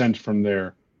descent from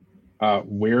there.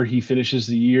 Where he finishes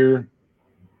the year,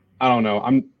 I don't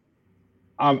know.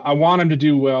 I want him to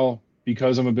do well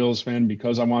because I'm a Bills fan,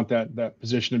 because I want that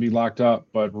position to be locked up.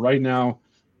 But right now,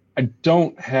 I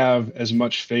don't have as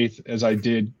much faith as I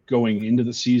did going into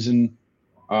the season,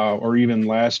 or even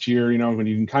last year. You know, when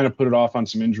you can kind of put it off on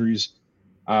some injuries.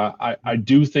 I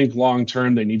do think long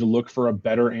term they need to look for a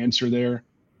better answer there.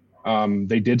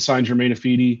 They did sign Jermaine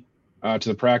Afidi to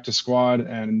the practice squad,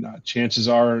 and chances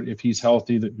are, if he's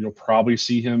healthy, that you'll probably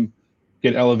see him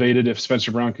get elevated if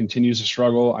Spencer Brown continues to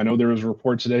struggle. I know there was a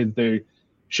report today that they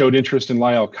showed interest in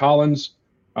Lyle Collins,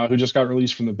 who just got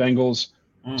released from the Bengals.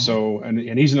 Mm-hmm. So, and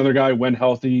he's another guy, when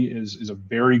healthy, is a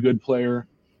very good player.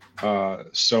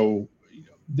 So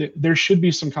there should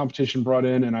be some competition brought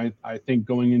in, and I think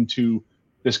going into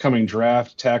this coming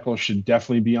draft, tackle should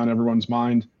definitely be on everyone's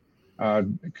mind.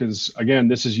 Because again,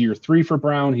 this is year 3 for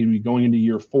Brown. He'd be going into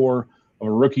year 4 of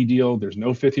a rookie deal. There's no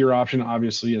 5th-year option,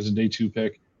 obviously, as a day 2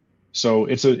 pick. So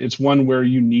it's one where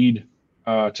you need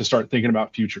to start thinking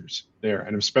about futures there.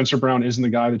 And if Spencer Brown isn't the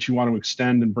guy that you want to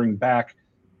extend and bring back,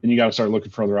 then you got to start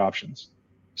looking for other options.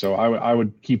 So I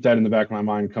would keep that in the back of my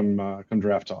mind come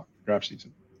draft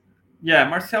season. Yeah,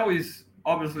 Marcel is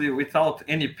obviously without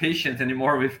any patience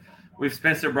anymore with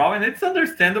Spencer Brown, and it's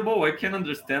understandable. I can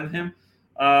understand him.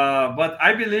 But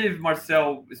I believe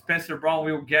Spencer Brown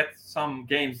will get some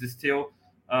games still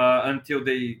until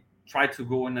they try to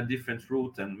go in a different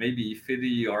route, and maybe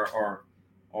Philly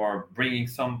or bringing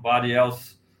somebody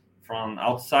else from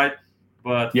outside.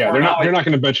 But yeah, they're not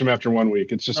going to bench him after 1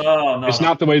 week. It's just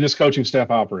not the way this coaching staff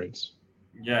operates.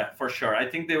 Yeah, for sure. I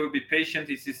think they will be patient.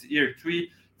 This is year 3,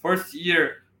 first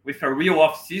year with a real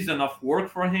off season of work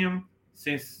for him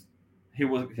since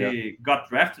he got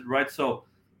drafted, right? So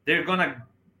they're gonna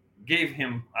give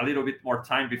him a little bit more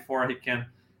time before he can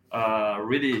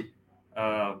really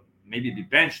maybe be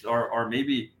benched or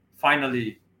maybe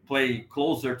finally play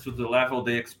closer to the level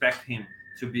they expect him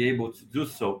to be able to do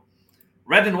so.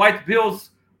 Red and White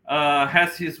Bills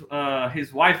has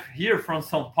his wife here from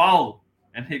São Paulo,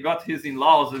 and he got his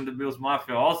in-laws in the Bills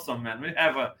Mafia. Awesome, man. We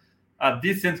have a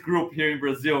decent group here in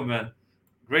Brazil, man.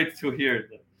 Great to hear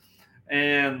that.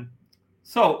 And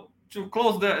so to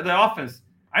close the offense,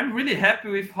 I'm really happy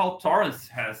with how Torrance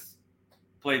has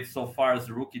played so far as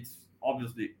a rookie. It's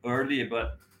obviously early,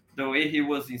 but the way he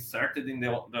was inserted in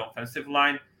the offensive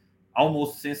line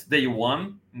almost since day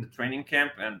 1 in the training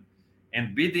camp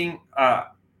and beating,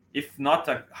 if not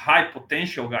a high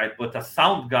potential guy, but a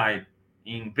sound guy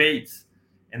in Bates,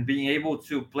 and being able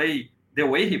to play the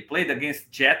way he played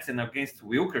against Jets and against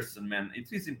Wilkerson, man,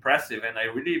 it is impressive. And I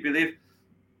really believe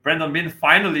Brandon Beane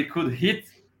finally could hit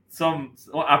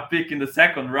a pick in the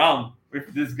 2nd round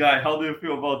with this guy. How do you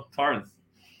feel about Torrance?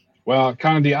 Well,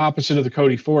 kind of the opposite of the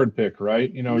Cody Ford pick,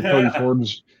 right? Cody Yeah. Ford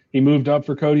he moved up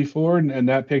for Cody Ford, and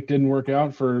that pick didn't work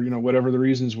out for whatever the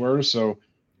reasons were. So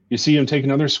you see him take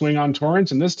another swing on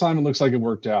Torrance, and this time it looks like it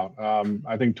worked out.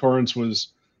 I think Torrance was,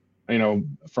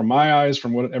 from my eyes,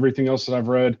 from everything else that I've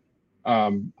read,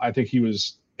 I think he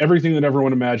was everything that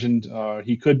everyone imagined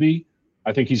he could be.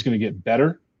 I think he's going to get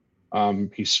better.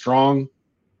 He's strong.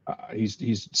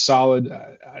 He's solid.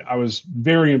 I was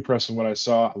very impressed with what I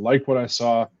saw. I like what I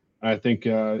saw. And I think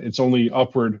it's only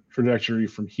upward trajectory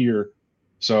from here.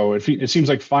 So it seems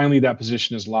like finally that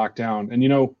position is locked down. And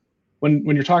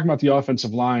when you're talking about the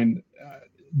offensive line,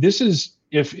 this is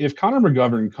if Connor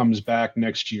McGovern comes back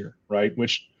next year, right?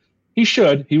 Which he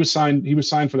should. He was signed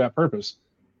for that purpose.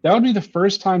 That would be the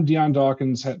first time Deion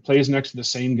Dawkins plays next to the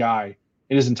same guy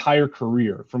in his entire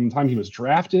career, from the time he was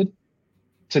drafted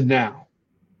to now.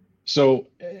 So,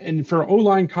 and for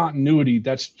O-line continuity,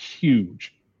 that's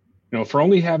huge. For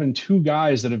only having two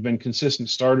guys that have been consistent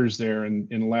starters there in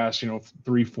the last,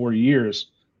 3-4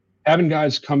 years, having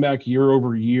guys come back year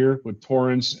over year with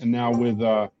Torrance and now with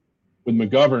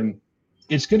McGovern,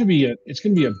 it's going to be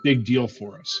a big deal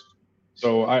for us.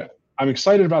 So I'm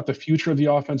excited about the future of the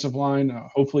offensive line.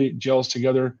 Hopefully it gels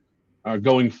together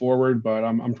going forward, but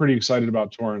I'm pretty excited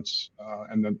about Torrance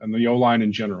and the O-line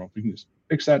in general. We can just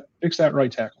fix that right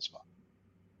tackle spot.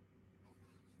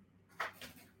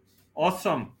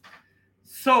 Awesome.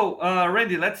 So,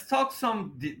 Randy, let's talk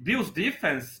some Bills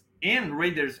defense and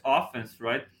Raiders offense,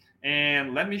 right?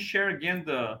 And let me share again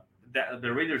the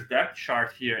Raiders depth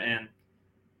chart here. And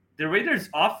the Raiders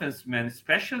offense, man,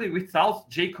 especially without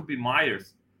Jacoby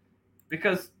Myers,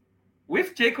 because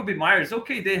with Jacoby Myers,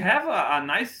 okay, they have a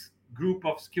nice group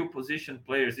of skill position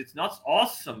players. It's not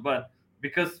awesome, but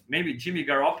because maybe Jimmy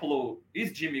Garoppolo,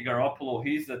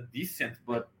 he's a decent,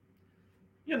 but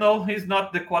he's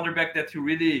not the quarterback that you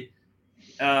really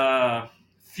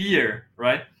fear,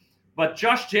 right? But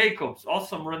Josh Jacobs,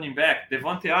 awesome running back.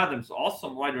 Devontae Adams,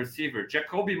 awesome wide receiver.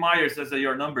 Jacoby Myers as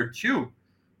your number 2.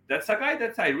 That's a guy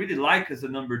that I really like as a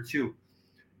number 2.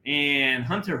 And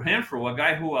Hunter Renfrow, a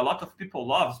guy who a lot of people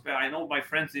love. I know my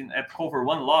friends at Cover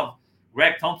One love.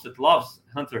 Greg Thompson loves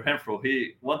Hunter Renfrow.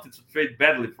 He wanted to trade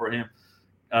badly for him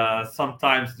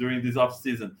sometimes during this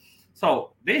offseason.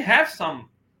 So they have some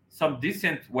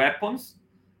decent weapons,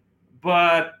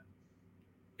 but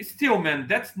still, man,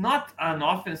 that's not an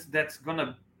offense that's going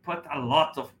to put a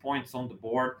lot of points on the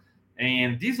board.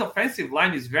 And this offensive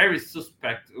line is very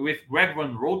suspect with Greg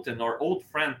Van Roten, our old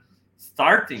friend,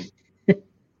 starting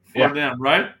for them,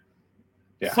 right?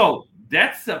 Yeah. So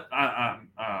that's a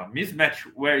mismatch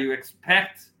where you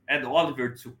expect Ed Oliver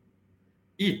to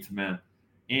eat, man.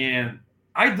 And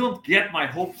I don't get my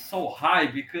hopes so high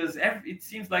because it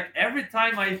seems like every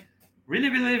time I really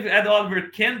believe Ed Oliver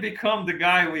can become the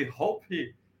guy we hope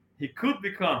he could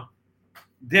become,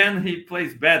 then he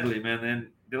plays badly, man. And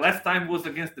the last time was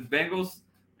against the Bengals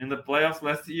in the playoffs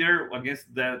last year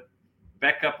against that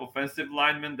backup offensive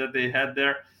lineman that they had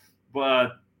there.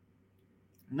 But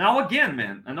now again,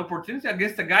 man, an opportunity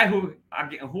against a guy who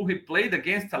he played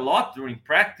against a lot during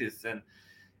practice,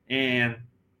 and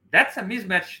that's a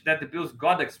mismatch that the Bills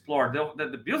got to explore.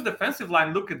 The Bills defensive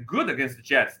line looked good against the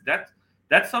Jets.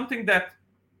 That's something that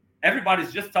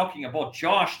everybody's just talking about.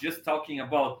 Josh just talking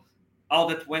about all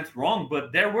that went wrong,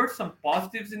 but there were some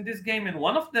positives in this game, and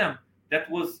one of them that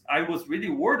I was really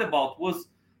worried about was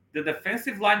the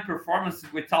defensive line performance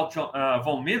without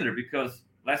Von Miller, because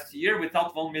last year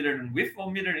without Von Miller and with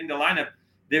Von Miller in the lineup,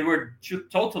 they were two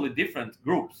totally different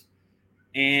groups.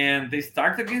 And they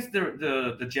start against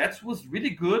the Jets was really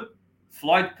good.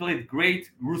 Floyd played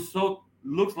great. Rousseau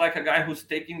looks like a guy who's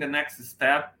taking the next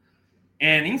step.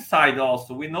 And inside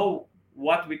also, we know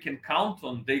what we can count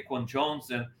on Daquan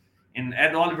Jones and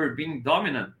Ed Oliver being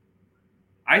dominant.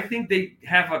 I think they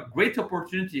have a great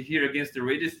opportunity here against the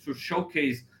Raiders to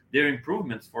showcase their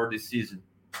improvements for this season.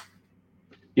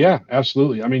 Yeah,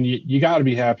 absolutely. I mean, you got to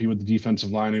be happy with the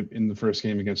defensive line in the first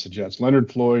game against the Jets.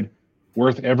 Leonard Floyd,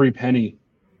 worth every penny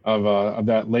of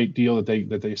that late deal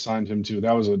that they signed him to.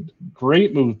 That was a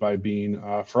great move by Bean.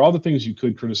 For all the things you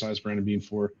could criticize Brandon Bean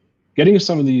for, getting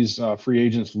some of these free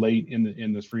agents late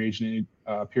in the free agent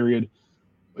period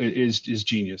is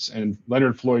genius. And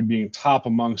Leonard Floyd being top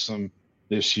amongst them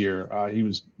this year, he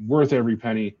was worth every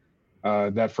penny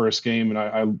that first game, and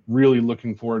I'm really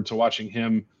looking forward to watching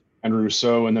him and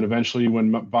Rousseau, and then eventually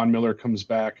when Von Miller comes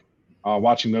back,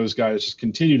 watching those guys just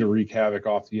continue to wreak havoc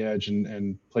off the edge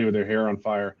and play with their hair on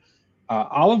fire.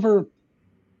 Oliver,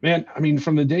 man, I mean,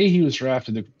 from the day he was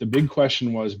drafted, the big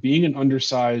question was, being an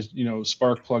undersized,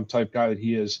 spark plug type guy that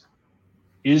he is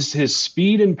his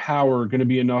speed and power going to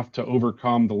be enough to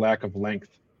overcome the lack of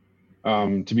length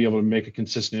to be able to make a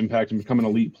consistent impact and become an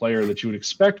elite player that you would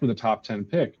expect with a top 10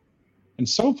 pick. And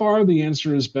so far, the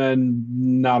answer has been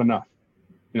not enough.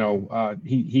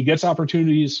 He gets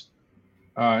opportunities,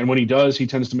 and when he does, he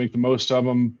tends to make the most of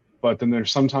them. But then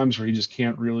there's some times where he just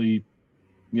can't really,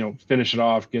 finish it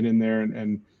off, get in there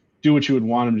and do what you would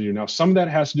want him to do. Now, some of that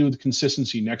has to do with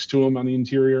consistency next to him on the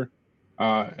interior.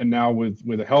 And now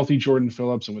with a healthy Jordan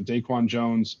Phillips and with Daquan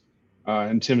Jones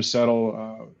and Tim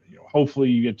Settle,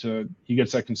 hopefully he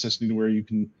gets that consistency to where you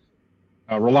can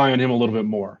rely on him a little bit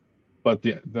more. But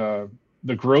the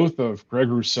growth of Greg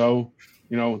Rousseau,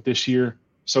 this year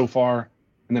so far,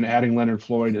 and then adding Leonard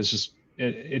Floyd is just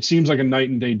it seems like a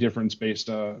night and day difference based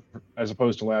as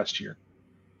opposed to last year.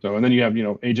 So, and then you have,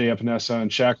 AJ Epinesa and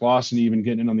Shaq Lawson even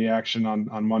getting in on the action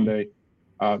on Monday.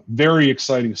 Very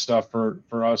exciting stuff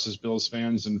for us as Bills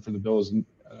fans and for the Bills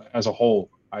as a whole,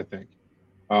 I think.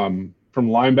 From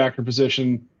linebacker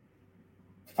position,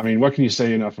 I mean, what can you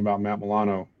say enough about Matt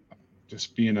Milano?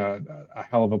 Just being a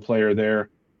hell of a player there.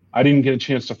 I didn't get a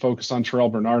chance to focus on Terrell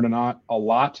Bernard a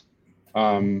lot.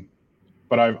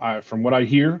 But I from what I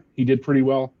hear, he did pretty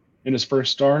well in his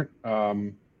first start.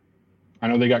 I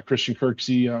know they got Christian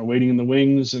Kirksey waiting in the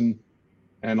wings, and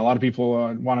a lot of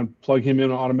people want to plug him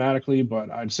in automatically. But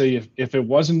I'd say if it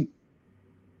wasn't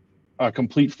a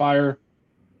complete fire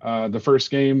the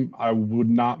first game, I would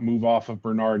not move off of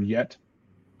Bernard yet.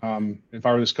 If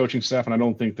I were this coaching staff, and I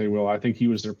don't think they will, I think he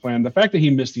was their plan. The fact that he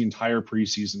missed the entire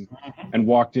preseason and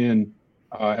walked in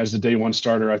as the day one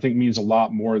starter, I think means a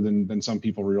lot more than some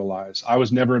people realize. I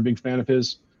was never a big fan of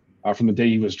his from the day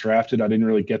he was drafted. I didn't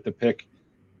really get the pick.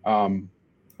 But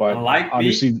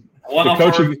obviously one of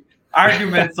our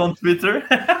arguments on Twitter.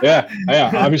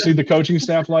 yeah. Obviously the coaching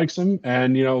staff likes him,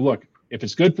 and look, if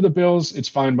it's good for the Bills, it's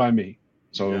fine by me.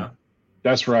 So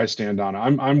that's where I stand on it.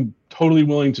 I'm totally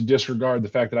willing to disregard the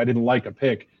fact that I didn't like a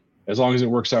pick as long as it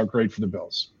works out great for the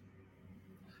Bills.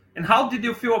 And how did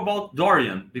you feel about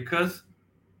Dorian? Because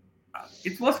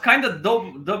it was kind of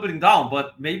doubling down,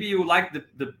 but maybe you like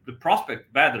the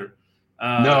prospect better.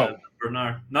 No.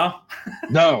 Bernard. No.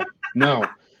 No.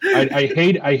 I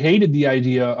hated the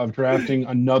idea of drafting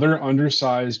another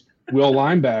undersized will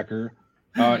linebacker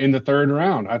in the third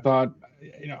round. I thought,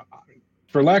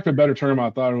 for lack of a better term, I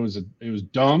thought it was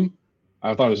dumb.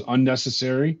 I thought it was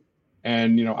unnecessary.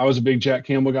 And, I was a big Jack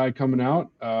Campbell guy coming out.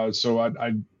 So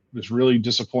I was really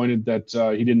disappointed that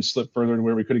he didn't slip further to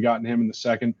where we could have gotten him in the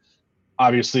second.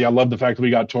 Obviously, I love the fact that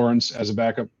we got Torrance as a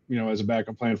backup, as a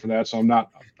backup plan for that. So I'm not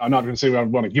going to say I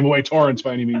want to give away Torrance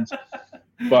by any means,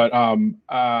 but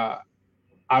I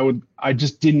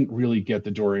just didn't really get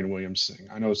the Dorian Williams thing.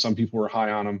 I know some people were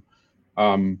high on him,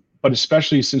 but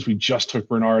especially since we just took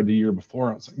Bernard the year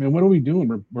before, I was like, man, what are we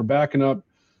doing? We're backing up,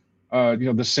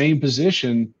 the same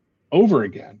position over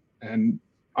again. And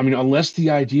I mean, unless the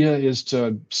idea is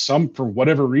to for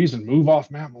whatever reason, move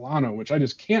off Matt Milano, which I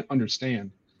just can't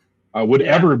understand. Would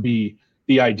ever be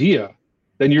the idea,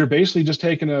 then you're basically just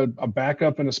taking a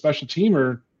backup and a special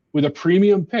teamer with a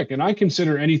premium pick. And I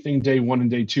consider anything day one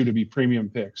and day two to be premium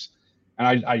picks.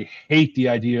 And I hate the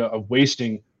idea of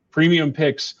wasting premium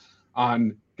picks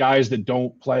on guys that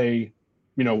don't play,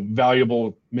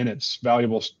 valuable minutes,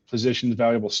 valuable positions,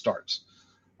 valuable starts.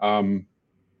 And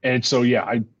so,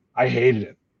 I hated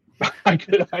it.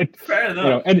 Fair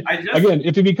enough. Again,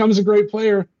 if he becomes a great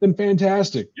player, then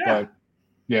fantastic. Yeah. But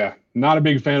yeah, not a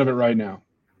big fan of it right now.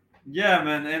 Yeah,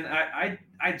 man. And I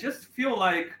just feel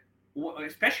like,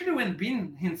 especially when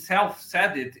Bean himself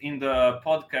said it in the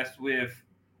podcast with,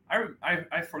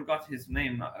 I forgot his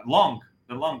name, the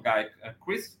Long guy,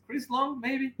 Chris Long,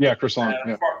 maybe? Yeah, Chris Long.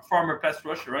 Former pass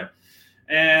rusher, right?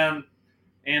 And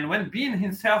when Bean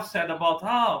himself said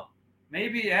about,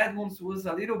 maybe Edmonds was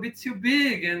a little bit too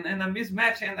big and a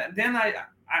mismatch. And then I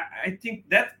think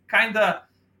that kind of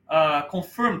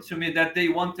confirmed to me that they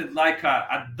wanted like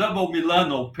a double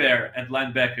Milano pair at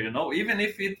linebacker, even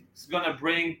if it's going to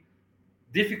bring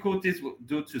difficulties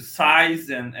due to size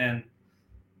and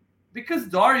because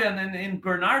Dorian and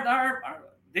Bernard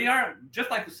they are, just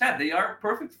like you said, they are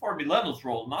perfect for Milano's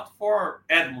role, not for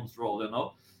Edmonds'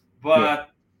 role, But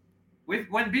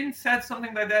when Bean said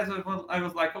something like that, I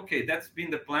was like, okay, that's been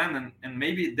the plan, and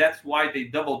maybe that's why they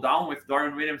double down with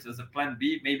Dorian Williams as a plan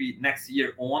B, maybe next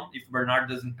year on, if Bernard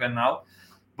doesn't pan out.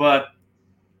 But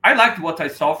I liked what I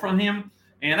saw from him.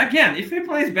 And again, if he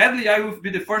plays badly, I will be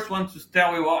the first one to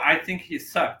tell you, I think he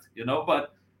sucked,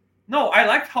 But no, I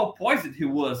liked how poised he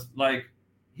was. Like,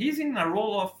 he's in a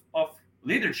role of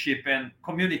leadership and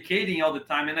communicating all the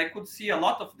time. And I could see a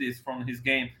lot of this from his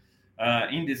game.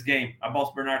 In this game,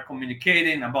 about Bernard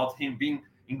communicating, about him being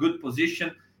in good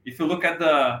position. If you look at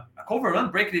the cover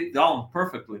run, break it down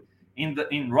perfectly.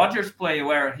 in Rodgers' play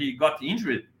where he got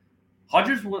injured,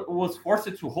 Rodgers was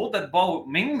forced to hold that ball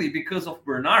mainly because of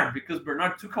Bernard, because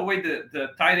Bernard took away the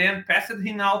tight end, passed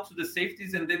him out to the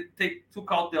safeties, and then took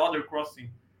out the other crossing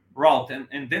route.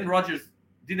 And then Rodgers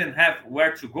didn't have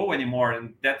where to go anymore,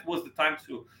 and that was the time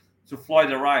to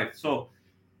Floyd arrived. So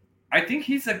I think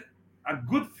he's a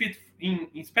good fit,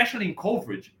 especially in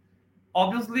coverage.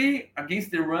 Obviously,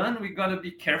 against the run, we got to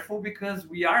be careful because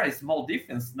we are a small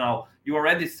defense now. You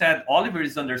already said Oliver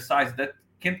is undersized. That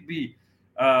can't be.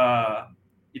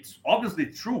 It's obviously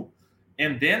true.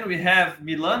 And then we have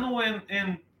Milano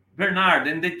and Bernard,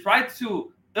 and they try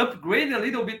to upgrade a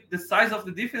little bit the size of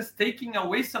the defense, taking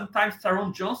away sometimes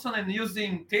Tyrone Johnson and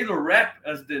using Taylor Rapp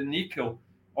as the nickel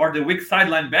or the weak side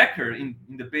linebacker in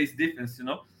the base defense.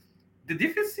 The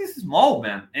defense is small,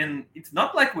 man, and it's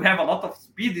not like we have a lot of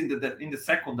speed in the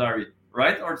secondary,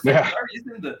 right? Or secondary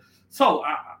isn't the. So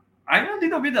I'm a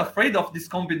little bit afraid of this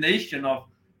combination of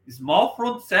small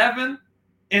front seven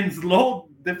and slow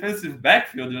defensive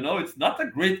backfield. It's not a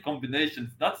great combination.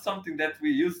 It's not something that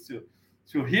we used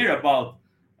to hear about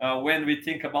when we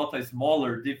think about a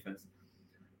smaller defense.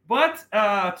 But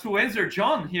to answer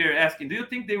John here asking, do you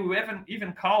think they will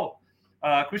even call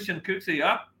Christian Kirksey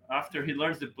up after he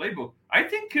learns the playbook? I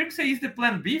think Kirksey is the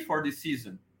plan B for this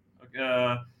season.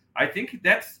 I think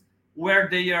that's where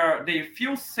they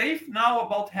feel safe now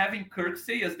about having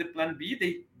Kirksey as the plan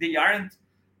B. They aren't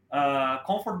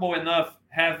comfortable enough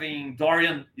having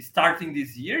Dorian starting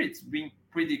this year. It's been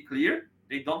pretty clear.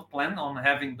 They don't plan on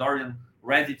having Dorian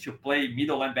ready to play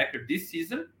middle linebacker this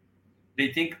season.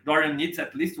 They think Dorian needs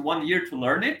at least 1 year to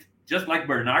learn it, just like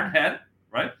Bernard had,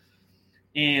 right?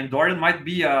 And Dorian might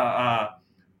be a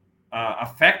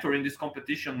factor in this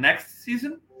competition next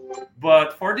season.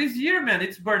 But for this year, man,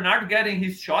 it's Bernard getting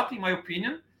his shot, in my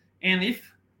opinion. And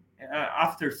if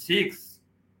after 6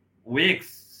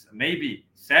 weeks, maybe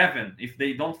 7, if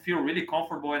they don't feel really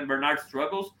comfortable and Bernard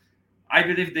struggles, I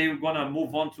believe they're going to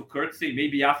move on to Kirksey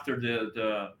maybe after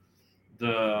the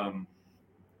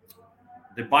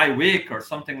bye week or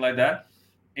something like that.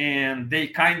 And they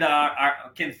kind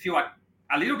of can feel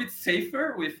a little bit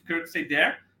safer with Kirksey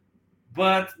there,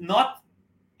 but not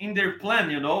in their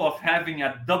plan, of having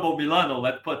a double Milano,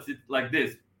 let's put it like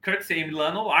this. Kirksey and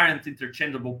Milano aren't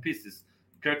interchangeable pieces.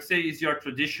 Kirksey is your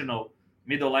traditional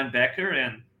middle linebacker,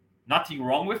 and nothing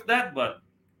wrong with that, but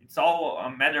it's all a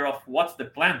matter of what's the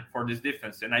plan for this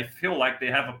defense. And I feel like they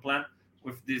have a plan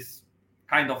with this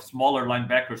kind of smaller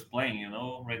linebackers playing,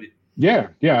 already. Yeah.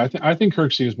 I think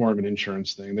Kirksey is more of an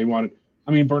insurance thing.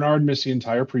 Bernard missed the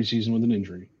entire preseason with an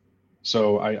injury.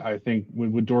 So I think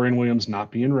with Dorian Williams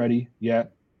not being ready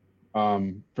yet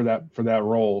for that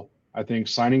role, I think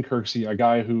signing Kirksey, a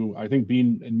guy who I think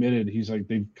being admitted, he's like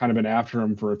they've kind of been after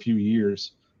him for a few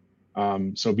years.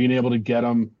 So being able to get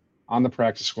him on the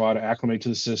practice squad, acclimate to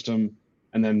the system,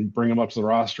 and then bring him up to the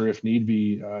roster if need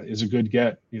be is a good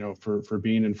get, for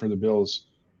Bean and for the Bills.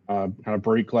 Kind of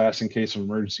break glass in case of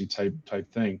emergency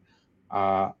type thing.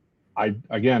 I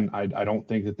don't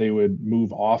think that they would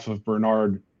move off of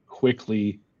Bernard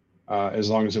quickly as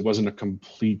long as it wasn't a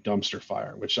complete dumpster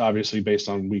fire, which obviously based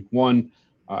on week 1,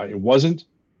 it wasn't.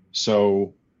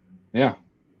 So, yeah,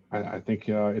 I think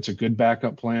it's a good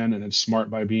backup plan, and it's smart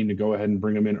by Bean to go ahead and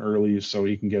bring him in early so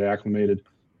he can get acclimated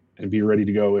and be ready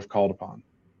to go if called upon.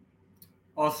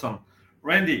 Awesome.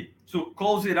 Randy, to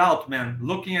close it out, man,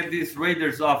 looking at this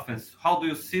Raiders offense, how do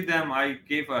you see them? I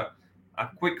gave a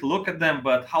quick look at them,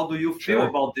 but how do you feel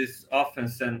about this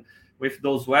offense and with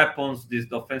those weapons, this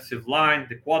offensive line,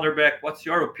 the quarterback? What's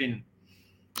your opinion?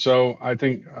 So I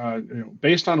think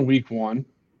based on week 1,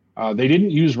 they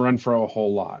didn't use Renfrow a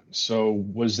whole lot. So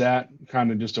was that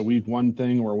kind of just a week 1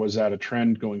 thing, or was that a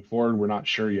trend going forward? We're not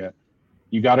sure yet.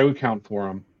 You got to account for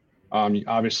them.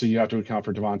 Obviously, you have to account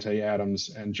for Devontae Adams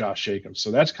and Josh Jacobs. So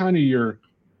that's kind of your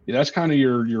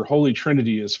holy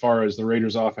trinity as far as the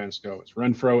Raiders offense goes: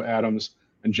 Renfrow, Adams,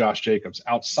 and Josh Jacobs.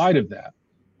 Outside of that,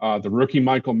 the rookie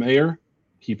Michael Mayer,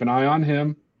 keep an eye on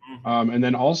him. And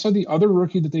then also the other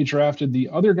rookie that they drafted, the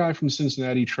other guy from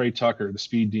Cincinnati, Trey Tucker, the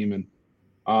speed demon.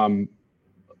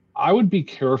 I would be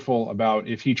careful about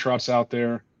if he trots out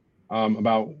there,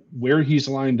 about where he's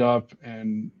lined up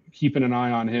and keeping an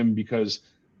eye on him, because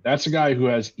that's a guy who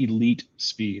has elite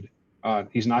speed.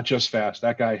 He's not just fast.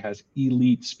 That guy has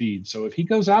elite speed. So if he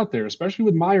goes out there, especially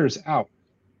with Myers out,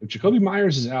 if Jacoby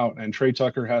Myers is out and Trey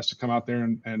Tucker has to come out there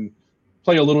and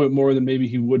play a little bit more than maybe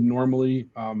he would normally,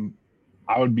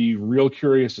 I would be real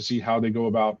curious to see how they go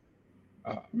about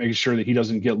making sure that he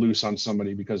doesn't get loose on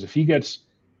somebody. Because if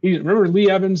remember Lee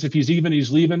Evans, if he's even,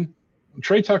 he's leaving.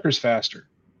 Trey Tucker's faster.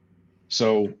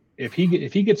 So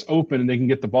if he gets open and they can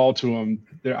get the ball to him,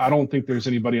 I don't think there's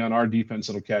anybody on our defense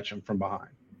that'll catch him from behind.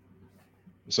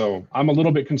 So I'm a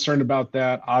little bit concerned about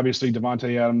that. Obviously,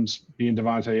 Devontae Adams being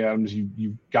Devontae Adams,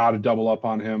 you got to double up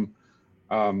on him.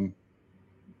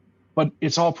 But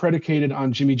it's all predicated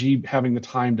on Jimmy G having the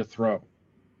time to throw.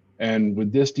 And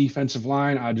with this defensive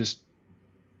line, I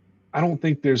don't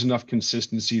think there's enough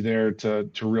consistency there to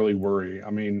really worry. I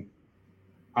mean,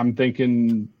 I'm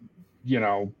thinking,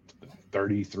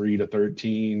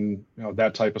 33-13,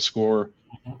 that type of score.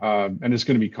 And it's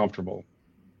going to be comfortable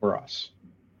for us.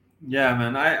 Yeah,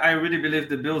 man. I really believe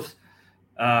the Bills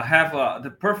have the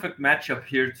perfect matchup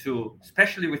here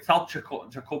especially without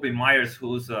Jacoby Myers,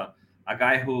 who's a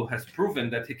guy who has proven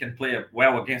that he can play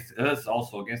well against us,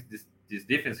 also against this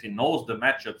defense. He knows the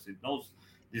matchups. He knows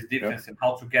this defense and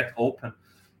how to get open.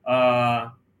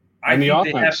 And the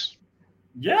offense.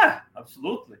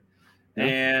 Absolutely. Yeah.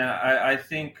 And I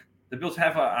think the Bills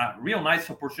have a real nice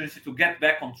opportunity to get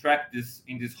back on track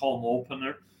in this home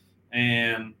opener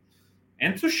and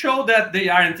to show that they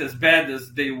aren't as bad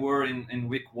as they were in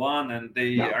week 1, and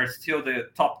they are still the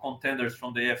top contenders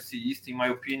from the AFC East, in my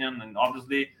opinion, and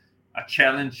obviously a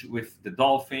challenge with the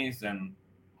Dolphins and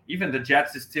even the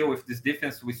Jets is still with this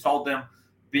defense. We saw them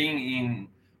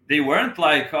they weren't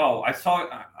like, I saw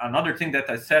another thing that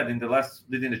I said in the last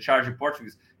leading the charge in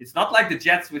Portuguese. It's not like the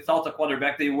Jets without a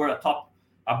quarterback, they were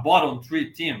a bottom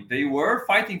 3 team. They were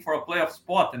fighting for a playoff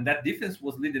spot, and that defense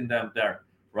was leading them there,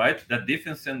 right? That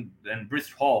defense and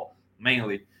Breece Hall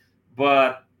mainly.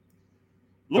 But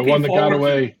the one that got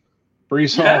away,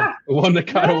 Breece Hall, the one that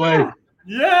got away.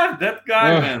 Yeah, that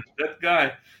guy, man,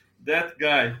 that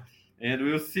guy. And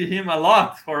we'll see him a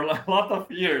lot for a lot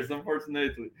of years,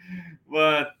 unfortunately.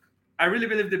 But I really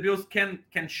believe the Bills can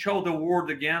show the world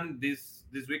again this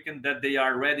weekend that they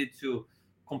are ready to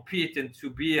compete and to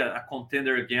be a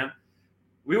contender again.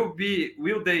 Will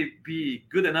they be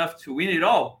good enough to win it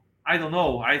all? I don't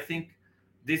know. I think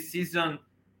this season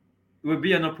will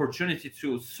be an opportunity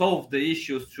to solve the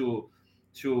issues, to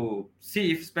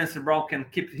see if Spencer Brown can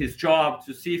keep his job,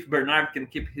 to see if Bernard can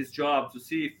keep his job, to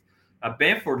see if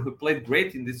Benford, who played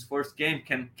great in this first game,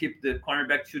 can keep the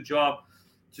cornerback 2 job,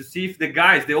 to see if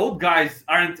the old guys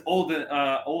aren't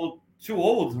too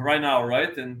old right now,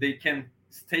 right? And they can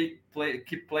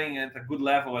keep playing at a good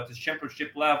level, at the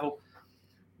championship level.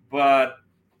 But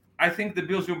I think the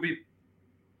Bills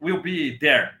will be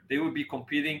there. They will be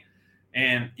competing.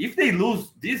 And if they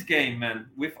lose this game, man,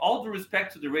 with all due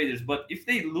respect to the Raiders, but if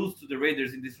they lose to the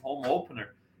Raiders in this home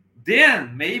opener,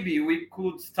 then maybe we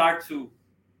could start to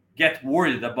get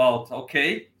worried about,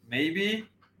 okay, maybe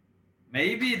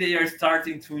they are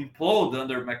starting to implode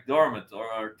under McDermott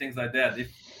or things like that.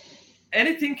 If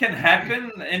anything can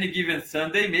happen any given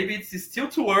Sunday, maybe it's still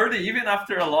too early, even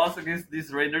after a loss against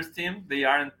this Raiders team. They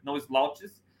aren't no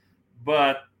slouches,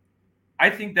 but I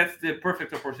think that's the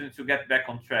perfect opportunity to get back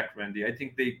on track, Randy. I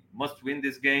think they must win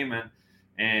this game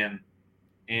and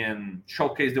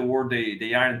showcase the world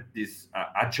they aren't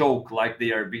a joke like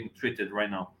they are being treated right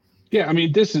now. Yeah, I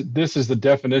mean, this is the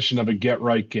definition of a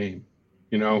get-right game.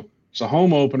 It's a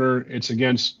home opener. It's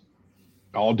against,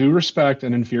 all due respect,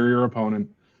 an inferior opponent.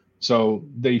 So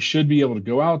they should be able to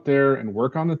go out there and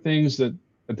work on the things that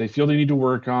they feel they need to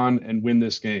work on and win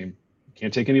this game.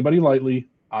 Can't take anybody lightly,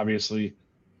 obviously,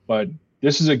 but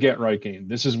this is a get-right game.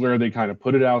 This is where they kind of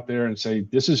put it out there and say,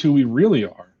 this is who we really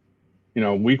are.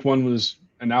 Week 1 was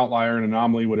an outlier, an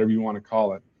anomaly, whatever you want to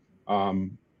call it.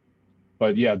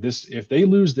 But yeah, if they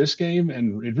lose this game,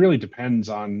 and it really depends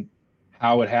on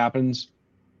how it happens.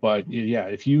 But yeah,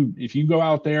 if you go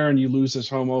out there and you lose this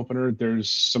home opener, there's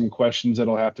some questions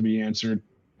that'll have to be answered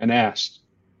and asked,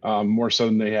 more so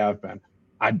than they have been.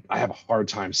 I have a hard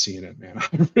time seeing it, man.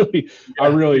 I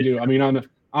really do. I mean,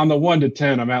 on the 1 to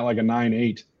 10, I'm at like a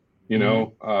 9-8.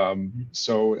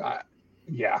 So I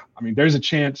mean, there's a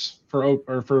chance for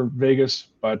Vegas,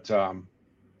 but I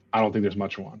don't think there's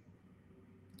much one.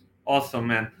 Awesome,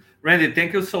 man. Randy,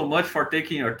 thank you so much for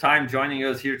taking your time joining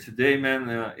us here today, man.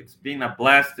 It's been a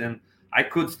blast, and I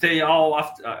could stay all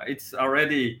after. It's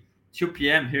already 2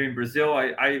 p.m. here in Brazil.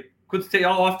 I could stay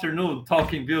all afternoon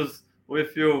talking Bills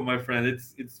with you, my friend.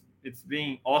 It's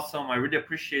been awesome. I really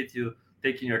appreciate you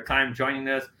taking your time joining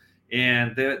us.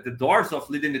 And the doors of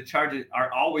Leading the Charge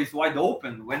are always wide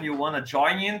open. When you want to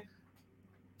join in,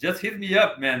 just hit me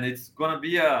up, man. It's gonna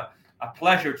be a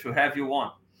pleasure to have you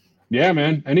on. Yeah,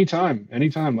 man. Anytime.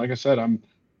 Like I said, I'm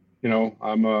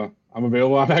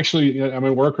available. I'm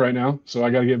at work right now, so I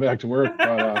got to get back to work.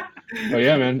 But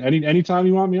yeah, man. Anytime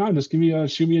you want me on, just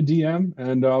shoot me a DM,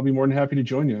 and I'll be more than happy to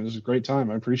join you. This is a great time.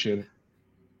 I appreciate it.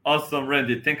 Awesome,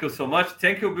 Randy. Thank you so much.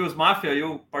 Thank you, Bills Mafia.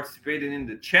 You participated in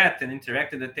the chat and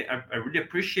interacted. I really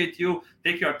appreciate you.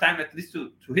 Take your time at least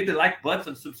to hit the like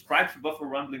button, subscribe to Buffalo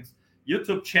Rumblings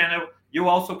YouTube channel. You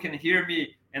also can hear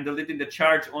me and the Leading the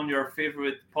Charge on your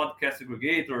favorite podcast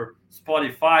aggregator,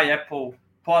 Spotify, Apple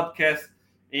Podcast.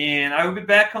 And I will be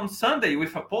back on Sunday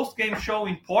with a post-game show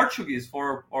in Portuguese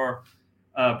for our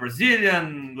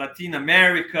Brazilian, Latin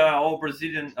America, all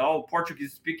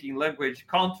Portuguese-speaking language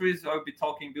countries. I'll be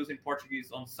talking Bills in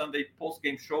Portuguese on Sunday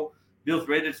post-game show. Bills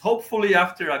Raiders, hopefully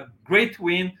after a great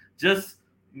win, just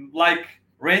like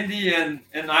Randy and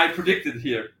I predicted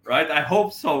here, right? I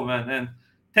hope so, man. And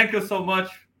thank you so much,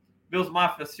 Bills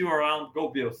Mafia. See you around. Go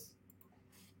Bills.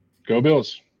 Go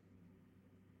Bills.